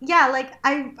mean, yeah, like,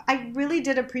 I really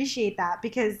did appreciate that,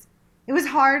 because it was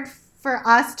hard for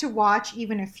us to watch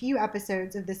even a few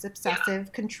episodes of this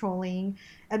obsessive, controlling,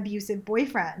 abusive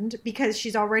boyfriend, because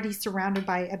she's already surrounded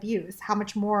by abuse. How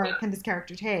much more can this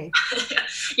character take?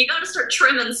 You got to start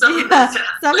trimming some of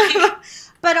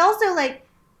this. But also, like,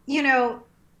 you know,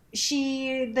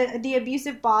 the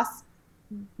abusive boss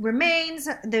remains,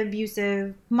 the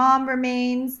abusive mom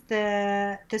remains,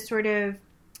 the sort of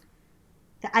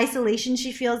the isolation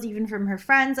she feels even from her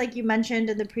friends, like you mentioned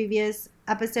in the previous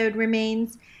episode,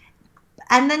 remains.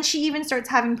 And then she even starts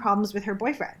having problems with her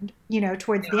boyfriend, you know,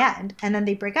 towards the end. And then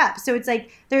they break up. So it's like,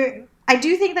 I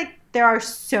do think that there are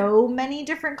so many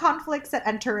different conflicts that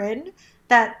enter in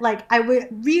that, like, I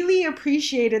really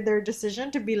appreciated their decision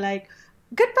to be like,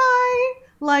 goodbye,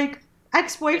 like,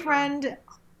 ex-boyfriend,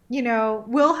 you know,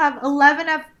 we'll have 11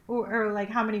 or like,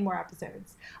 how many more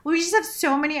episodes? Well, we just have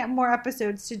so many more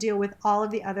episodes to deal with all of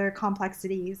the other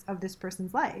complexities of this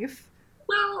person's life.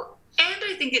 Well, and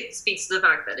I think it speaks to the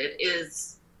fact that it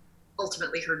is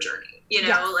ultimately her journey, you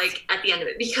know, like, at the end of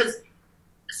it, because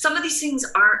some of these things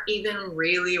aren't even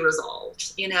really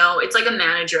resolved, you know, it's like a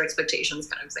manage your expectations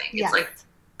kind of thing. It's like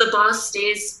the boss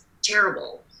stays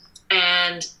terrible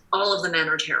and all of the men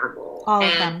are terrible. All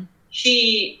of them.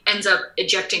 She ends up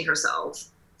ejecting herself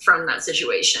from that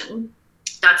situation.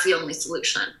 That's the only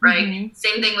solution, right? Mm-hmm.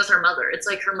 Same thing with her mother. It's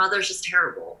like her mother's just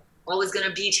terrible, always going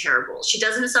to be terrible. She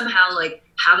doesn't somehow, like,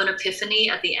 have an epiphany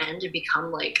at the end and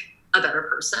become, like, a better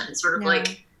person. It's sort of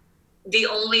like the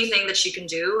only thing that she can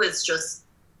do is just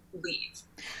leave.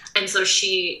 And so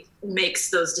she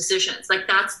makes those decisions. Like,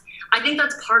 I think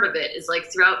that's part of it, is,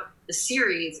 like, throughout the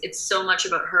series, it's so much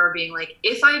about her being like,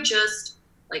 if I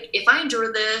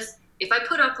endure this, if I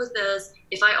put up with this,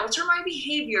 if I alter my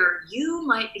behavior, you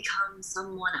might become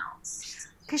someone else.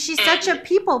 Because she's such a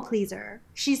people pleaser.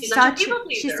 She's such a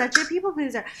people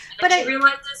pleaser. But she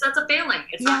realizes that's a failing.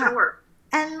 It's not going to work.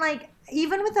 And, like,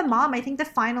 even with the mom, I think the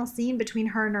final scene between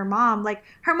her and her mom, like,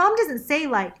 her mom doesn't say,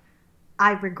 like,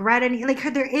 I regret any, like,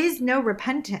 there is no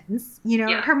repentance, you know?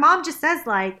 Yeah. Her mom just says,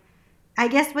 like, I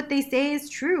guess what they say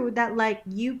is true, that, like,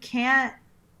 you can't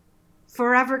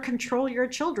forever control your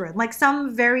children, like,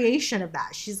 some variation of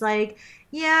that. She's like,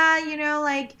 yeah, you know,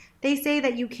 like, they say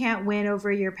that you can't win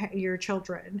over your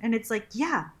children, and it's like,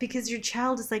 yeah, because your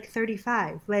child is like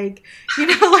 35, like, you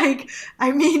know, like,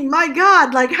 I mean, my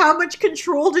God, like, how much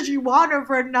control did you want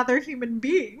over another human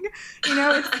being, you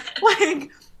know? It's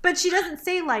like, but she doesn't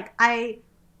say, like,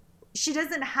 she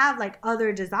doesn't have, like,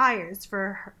 other desires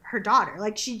for her daughter.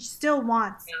 Like, she still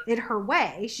wants it her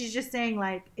way. She's just saying,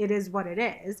 like, it is what it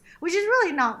is, which is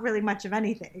really not really much of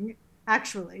anything,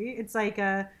 actually. It's like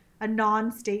a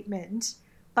non-statement,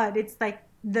 but it's, like,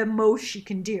 the most she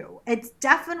can do. It's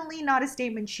definitely not a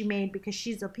statement she made because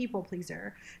she's a people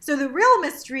pleaser. So the real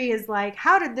mystery is, like,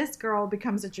 how did this girl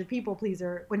become such a people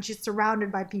pleaser when she's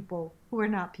surrounded by people who are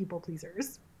not people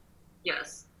pleasers?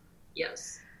 Yes.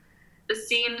 The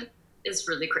scene is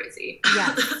really crazy.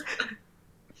 Yes.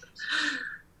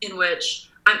 In which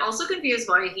I'm also confused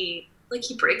why he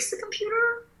breaks the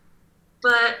computer,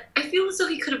 but I feel as though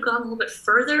he could have gone a little bit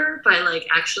further by, like,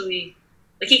 actually,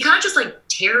 like, he kind of just, like,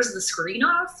 tears the screen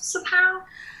off somehow.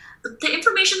 The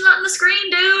information's not in the screen,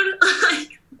 dude.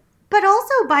 But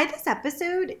also, by this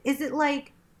episode, is it,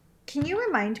 like, can you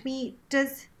remind me,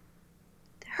 does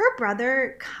her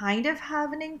brother kind of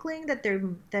have an inkling that they're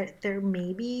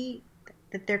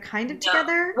kind of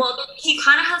together? Well, he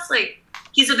kind of has, like,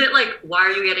 he's a bit like, why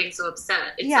are you getting so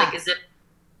upset? It's like,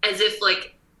 as if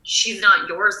like, she's not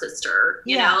your sister,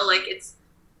 you know? Like, it's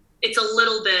a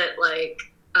little bit like,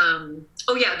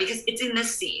 because it's in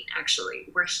this scene, actually,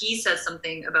 where he says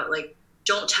something about, like,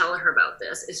 don't tell her about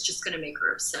this. It's just going to make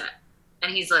her upset.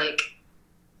 And he's like,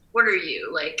 what are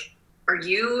you? Like, are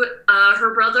you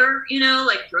her brother? You know,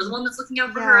 like, you're the one that's looking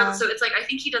out for her. So it's like, I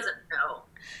think he doesn't know.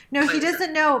 No, he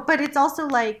doesn't know, but it's also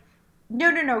like,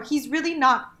 no, he's really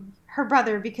not her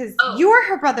brother because you're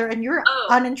her brother and you're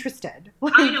uninterested.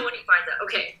 Like, I know when he finds out.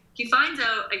 Okay, he finds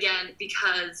out again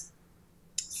because,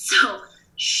 so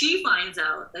she finds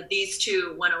out that these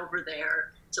two went over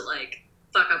there to, like,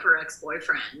 fuck up her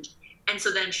ex-boyfriend. And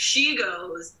so then she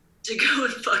goes to go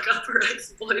and fuck up her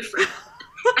ex-boyfriend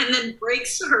and then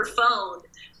breaks her phone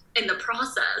in the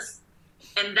process.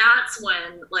 And that's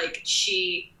when, like,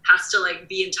 she has to, like,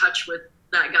 be in touch with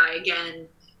that guy again.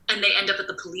 And they end up at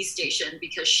the police station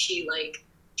because she, like,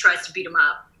 tries to beat him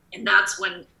up. And that's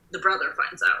when the brother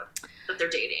finds out that they're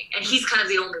dating. And he's kind of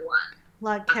the only one.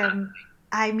 Look, Kim,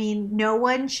 I mean, no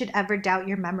one should ever doubt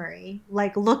your memory.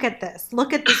 Like, look at this.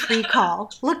 Look at this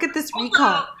recall. Look at this recall.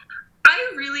 Although,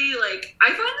 I really, like, I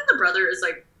find that the brother is,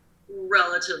 like,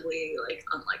 relatively, like,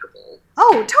 unlikable.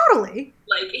 Oh, totally.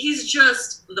 Like, he's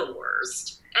just the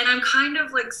worst. And I'm kind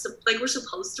of, like, we're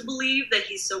supposed to believe that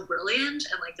he's so brilliant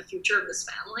and, like, the future of this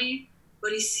family.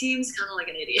 But he seems kind of like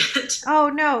an idiot. Oh,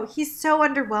 no. He's so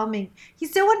underwhelming.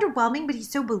 He's so underwhelming, but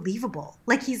he's so believable.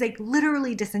 Like, he's, like,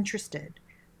 literally disinterested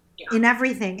in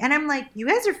everything. And I'm like, you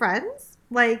guys are friends?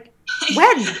 Like,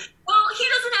 when? Well, he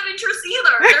doesn't have interest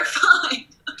either. They're fine.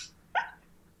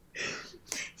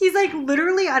 He's, like,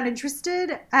 literally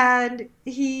uninterested. And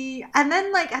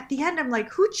then, like, at the end, I'm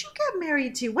like, who'd you get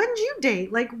married to? When'd you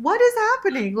date? Like, what is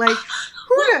happening? Like,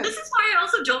 well, this is why I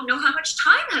also don't know how much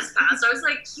time has passed. I was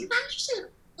like, you managed to,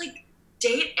 like,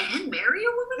 date and marry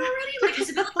a woman already? Like, has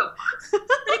it been, like, a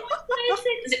month? Like,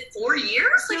 is it 4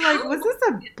 years? Like, was this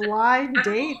a blind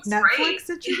date Netflix right?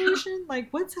 situation? Like,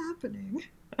 what's happening?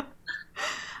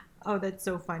 Oh, that's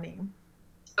so funny.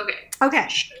 Okay.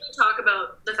 Should we talk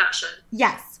about the fashion?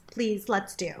 Yes, please,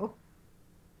 let's do.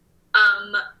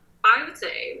 I would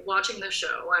say, watching the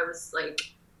show, I was, like,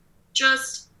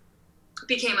 just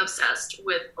became obsessed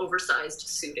with oversized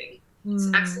suiting.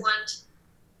 It's excellent.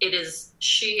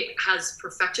 She has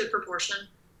perfected proportion.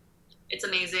 It's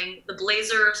amazing. The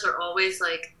blazers are always,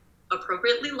 like,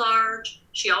 appropriately large.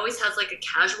 She always has, like, a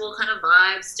casual kind of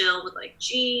vibe still with, like,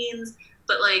 jeans.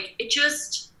 But, like,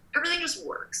 everything just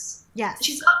works. Yes.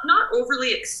 She's not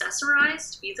overly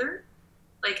accessorized either.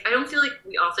 Like, I don't feel like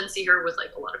we often see her with,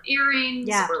 like, a lot of earrings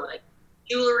or, like,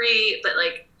 jewelry. But,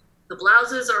 like, the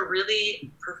blouses are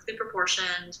really perfectly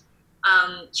proportioned.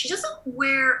 She doesn't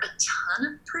wear a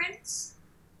ton of prints.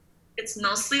 It's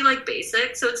mostly, like,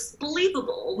 basic. So it's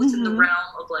believable within the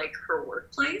realm of, like, her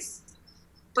workplace.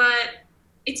 But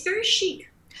it's very chic.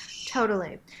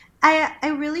 Totally. I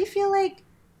really feel like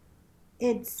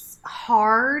it's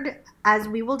hard, as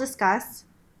we will discuss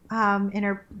in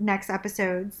our next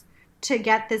episodes, to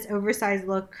get this oversized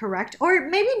look correct. Or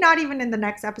maybe not even in the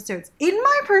next episodes. In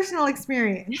my personal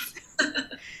experience,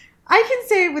 I can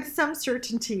say with some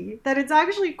certainty that it's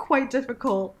actually quite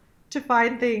difficult to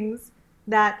find things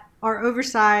that are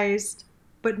oversized,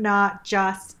 but not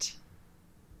just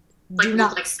like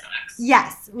snacks.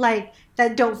 Yes, like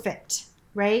that don't fit,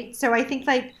 right? So I think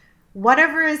like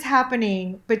whatever is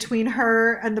happening between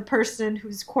her and the person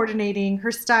who's coordinating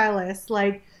her stylist,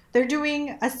 like they're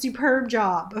doing a superb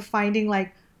job of finding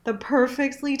like the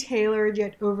perfectly tailored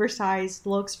yet oversized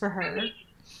looks for her. I mean,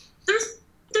 there's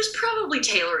probably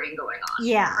tailoring going on.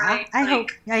 Yeah, right?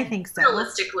 I think so.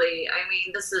 Realistically, I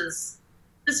mean, this is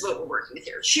what we're working with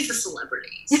here. She's a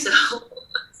celebrity, so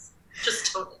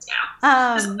just tone it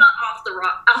down. This is not off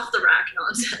the rack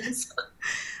nonsense.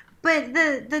 But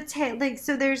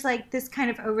so there's like this kind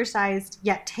of oversized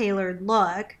yet tailored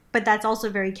look, but that's also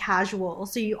very casual.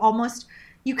 So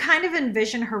you kind of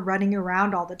envision her running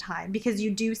around all the time because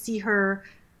you do see her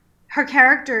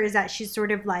character is that she's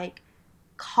sort of like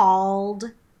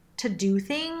called to do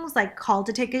things, like called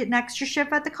to take an extra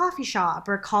shift at the coffee shop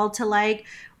or called to like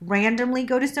randomly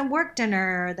go to some work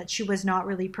dinner that she was not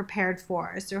really prepared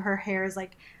for. So her hair is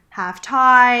like half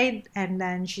tied and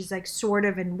then she's like sort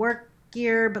of in work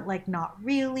gear but like not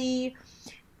really.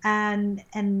 And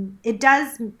it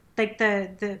does like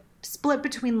the split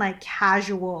between like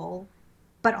casual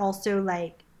but also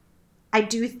like I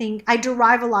do think I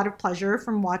derive a lot of pleasure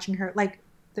from watching her like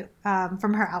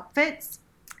from her outfits.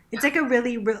 It's like a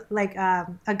really like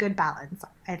a good balance,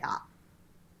 I thought.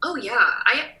 Oh yeah,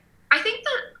 I think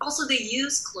that also they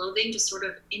use clothing to sort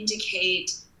of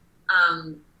indicate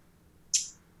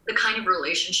the kind of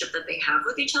relationship that they have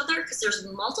with each other because there's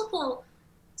multiple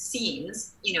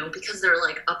scenes, because they're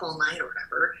like up all night or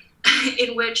whatever,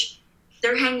 in which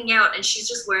they're hanging out and she's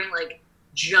just wearing like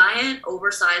giant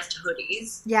oversized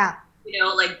hoodies. Yeah.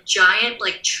 Like giant,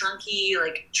 like chunky,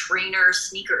 like trainer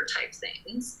sneaker type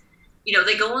things.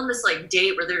 They go on this like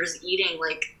date where they're just eating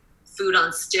like food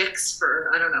on sticks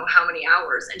for I don't know how many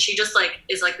hours, and she just like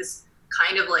is like this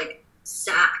kind of like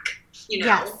sack,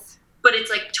 Yes. But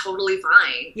it's like totally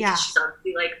fine. Yeah. She's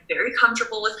obviously like very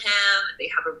comfortable with him. They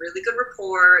have a really good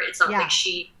rapport. It's not like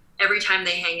she every time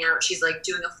they hang out, she's like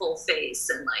doing a full face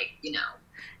and like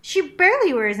she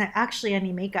barely wears actually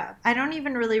any makeup. I don't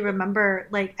even really remember.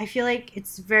 Like, I feel like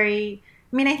it's very.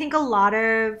 I mean, I think a lot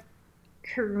of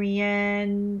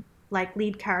Korean like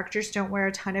lead characters don't wear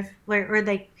a ton of like, or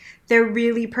like they're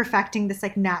really perfecting this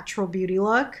like natural beauty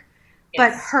look.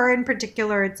 But her in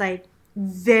particular, it's like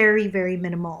very, very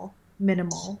minimal.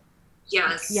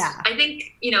 Yes. Yeah. I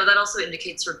think, that also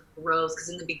indicates her growth, because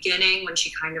in the beginning when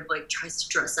she kind of like tries to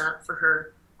dress up for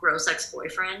her gross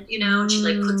ex-boyfriend, and she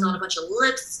like puts on a bunch of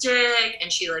lipstick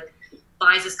and she like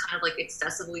buys this kind of like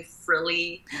excessively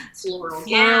frilly floral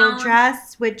gown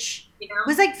dress, which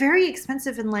was like very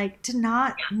expensive and like did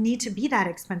not need to be that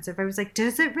expensive. I was like,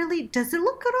 does it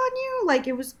look good on you? Like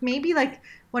it was maybe like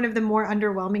one of the more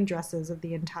underwhelming dresses of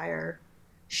the entire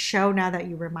show, now that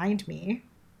you remind me.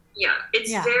 Yeah,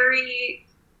 it's very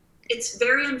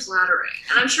unflattering,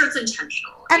 and I'm sure it's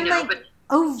intentional, and like but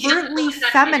overtly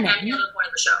feminine. At any other point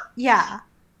of the show.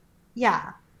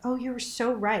 Yeah. Oh, you're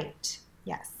so right.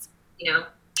 Yes.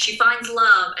 She finds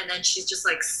love, and then she's just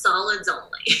like solids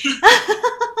only.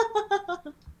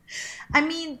 I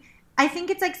mean, I think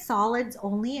it's like solids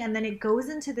only, and then it goes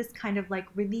into this kind of like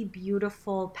really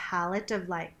beautiful palette of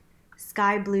like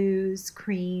sky blues,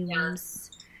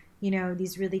 creams,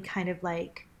 these really kind of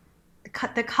like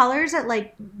the colors that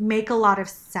like make a lot of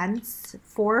sense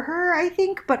for her, I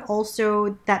think, but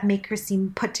also that make her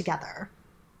seem put together.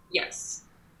 Yes.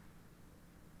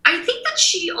 I think that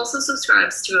she also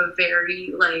subscribes to a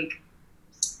very like,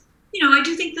 I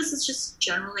do think this is just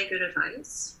generally good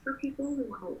advice for people who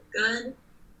want to look good.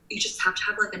 You just have to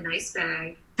have like a nice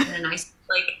bag and a nice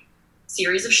like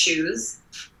series of shoes,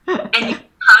 and you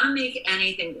how to make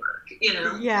anything work,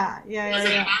 Yeah. There's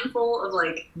a handful of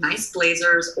like nice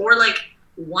blazers, or like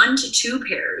 1 to 2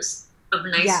 pairs of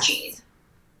nice jeans,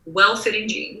 well-fitting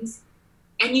jeans,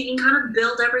 and you can kind of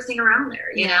build everything around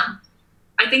there, you know?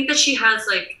 I think that she has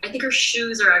like, I think her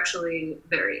shoes are actually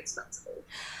very expensive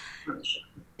on the show.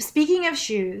 Speaking of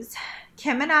shoes,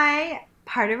 Kim and I,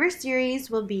 part of our series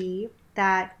will be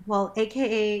that, well,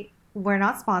 AKA, we're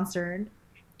not sponsored.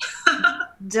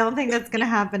 Don't think that's going to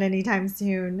happen anytime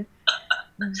soon.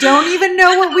 Don't even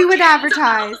know what we would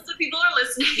advertise. So people are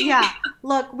listening. Yeah.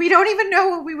 Look, we don't even know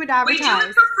what we would advertise. We do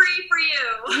it for free for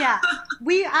you. Yeah.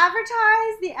 We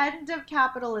advertise the end of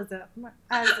capitalism.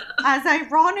 As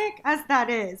ironic as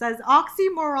that is, as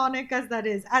oxymoronic as that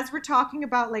is, as we're talking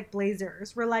about like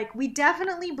blazers, we're like, we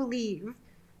definitely believe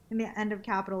in the end of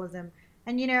capitalism.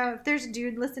 And if there's a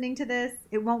dude listening to this,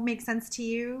 it won't make sense to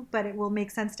you, but it will make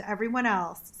sense to everyone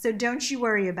else. So don't you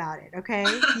worry about it, okay?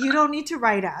 You don't need to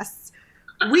write us.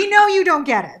 We know you don't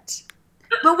get it,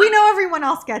 but we know everyone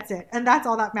else gets it, and that's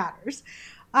all that matters.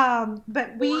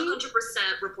 But we 100%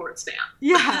 report spam.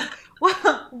 Yeah,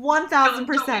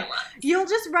 1,000%. You'll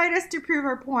just write us to prove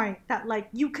our point that like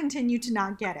you continue to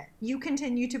not get it. You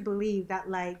continue to believe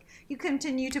that like you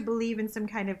continue to believe in some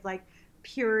kind of like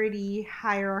purity,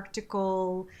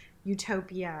 hierarchical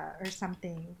utopia or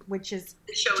something, which is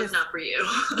the show is not for you.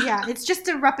 Yeah, it's just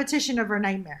a repetition of our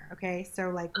nightmare. Okay,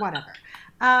 so like whatever.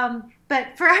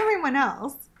 But for everyone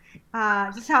else,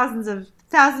 the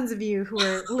thousands of you who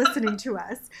are listening to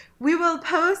us, we will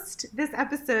post this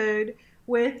episode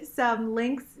with some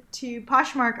links to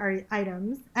Poshmark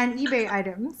items and eBay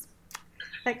items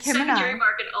that Kim and I. Secondary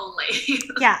market only.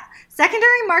 Yeah,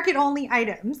 secondary market only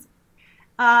items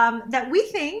that we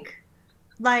think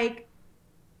like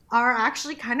are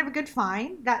actually kind of a good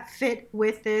find that fit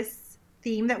with this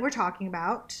theme that we're talking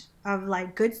about of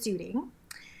like good suiting,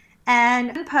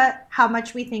 and put how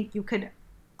much we think you could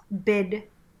bid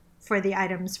for the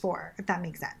items for, if that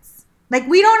makes sense. Like,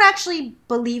 we don't actually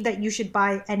believe that you should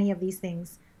buy any of these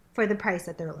things for the price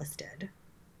that they're listed.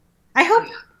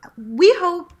 We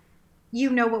hope you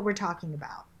know what we're talking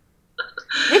about.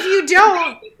 If you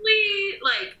don't, basically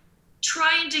like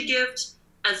trying to give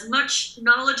as much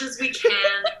knowledge as we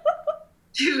can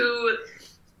to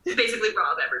basically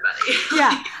rob everybody.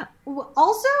 Yeah.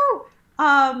 Also,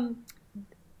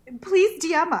 please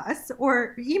DM us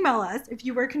or email us if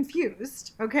you were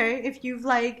confused, okay? If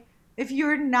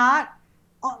you're not,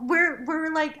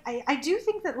 we're like, I do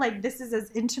think that like this is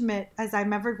as intimate as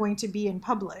I'm ever going to be in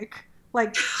public.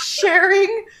 Like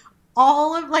sharing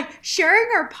sharing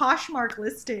our Poshmark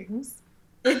listings.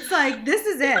 It's like, this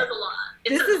is it.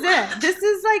 This is it. This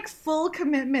is like full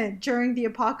commitment during the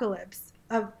apocalypse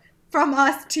from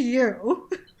us to you.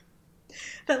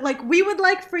 That like we would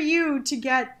like for you to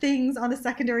get things on the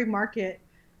secondary market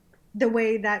the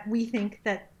way that we think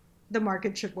that the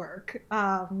market should work.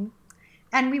 And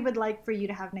we would like for you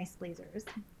to have nice blazers.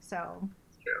 So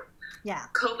true. Yeah.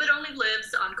 COVID only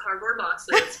lives on cardboard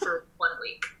boxes for 1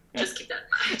 week. Just keep that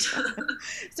in mind.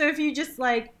 So if you just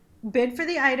like bid for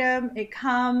the item. It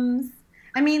comes.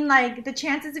 I mean, like, the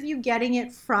chances of you getting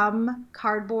it from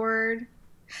cardboard.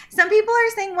 Some people are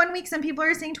saying 1 week. Some people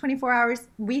are saying 24 hours.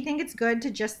 We think it's good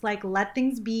to just, like, let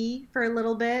things be for a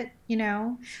little bit, you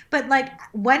know. But, like,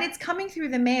 when it's coming through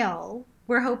the mail,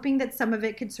 we're hoping that some of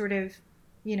it could sort of,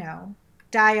 you know,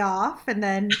 die off, and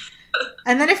then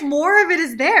if more of it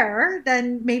is there,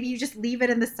 then maybe you just leave it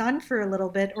in the sun for a little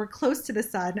bit or close to the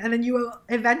sun, and then you will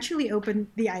eventually open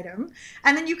the item,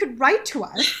 and then you could write to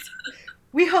us.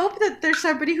 We hope that there's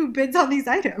somebody who bids on these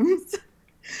items.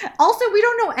 Also, we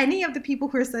don't know any of the people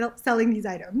who are selling these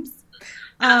items.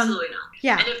 Absolutely not.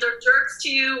 Yeah. And if they're jerks to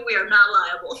you, we are not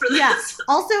liable for this. Yeah.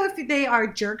 Also, if they are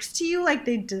jerks to you, like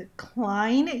they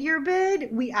decline your bid,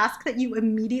 we ask that you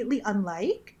immediately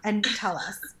unlike and tell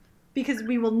us, because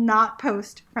we will not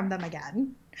post from them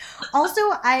again. Also,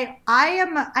 I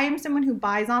am someone who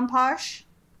buys on Posh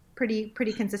pretty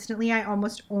consistently. I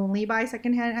almost only buy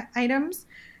secondhand items.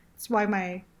 That's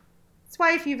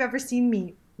why if you've ever seen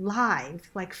me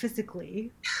live, like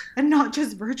physically, and not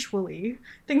just virtually,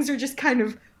 things are just kind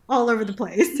of all over the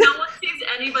place. No one sees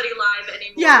anybody live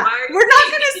anymore. Yeah, we're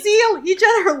not going to see each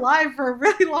other live for a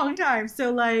really long time.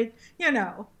 So, like, you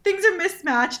know, things are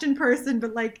mismatched in person,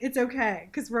 but, like, it's okay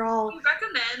because we're all... We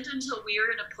recommend, until we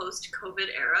are in a post-COVID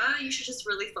era, you should just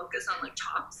really focus on, like,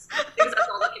 tops, because that's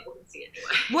all that people can see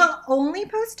anyway. Well, only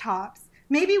post tops.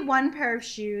 Maybe one pair of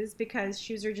shoes, because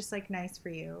shoes are just, like, nice for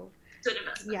you. Good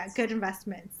investments. Yeah, good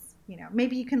investments. You know,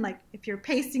 maybe you can, like, if you're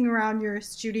pacing around your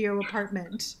studio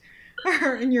apartment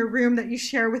or in your room that you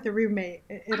share with a roommate,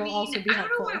 it'll also be helpful. I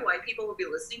don't know why white people will be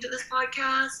listening to this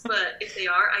podcast, but if they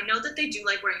are, I know that they do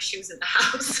like wearing shoes in the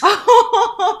house.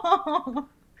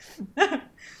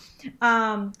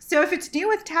 So if it's new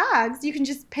with tags, you can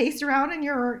just pace around in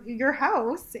your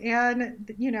house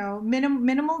and, you know,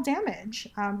 minimal damage.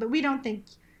 But we don't think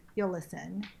you'll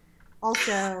listen.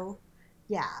 Also,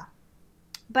 yeah.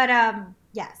 But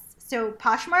yes. So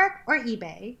Poshmark or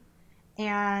eBay,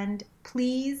 and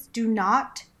please do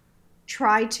not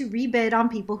try to rebid on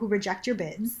people who reject your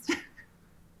bids.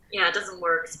 Yeah, it doesn't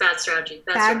work. It's bad strategy.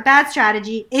 Bad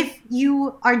strategy. If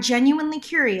you are genuinely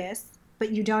curious,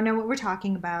 but you don't know what we're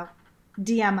talking about,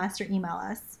 DM us or email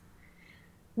us.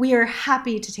 We are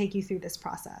happy to take you through this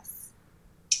process.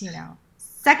 You know,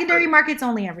 secondary markets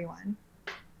only, everyone.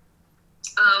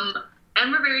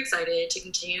 And we're very excited to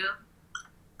continue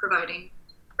providing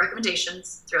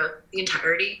recommendations throughout the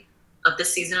entirety of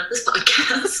this season of this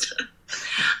podcast.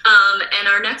 And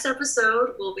our next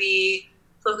episode will be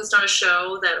focused on a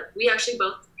show that we actually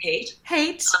both hate.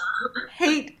 Hate.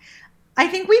 I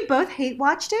think we both hate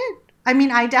watched it. I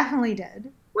mean, I definitely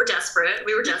did. We're desperate.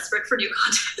 We were desperate for new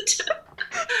content.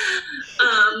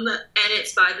 And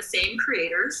it's by the same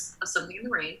creators of Something in the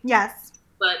Rain. Yes.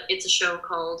 But it's a show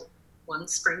called One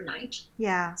Spring Night.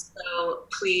 Yeah. So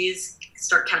please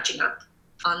start catching up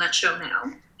on that show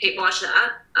now. Hate watch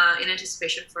that in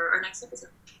anticipation for our next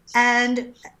episode.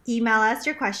 And email us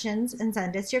your questions and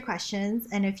send us your questions.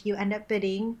 And if you end up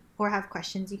bidding or have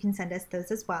questions, you can send us those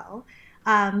as well.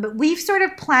 But we've sort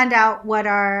of planned out what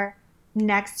our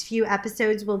next few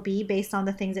episodes will be based on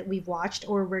the things that we've watched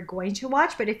or we're going to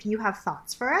watch. But if you have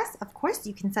thoughts for us, of course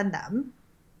you can send them.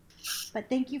 But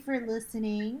thank you for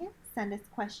listening. Send us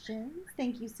questions.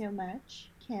 Thank you so much,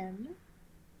 Kim.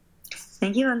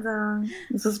 Thank you, Enzo.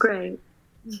 This was great.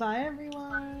 Bye,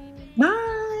 everyone. Bye.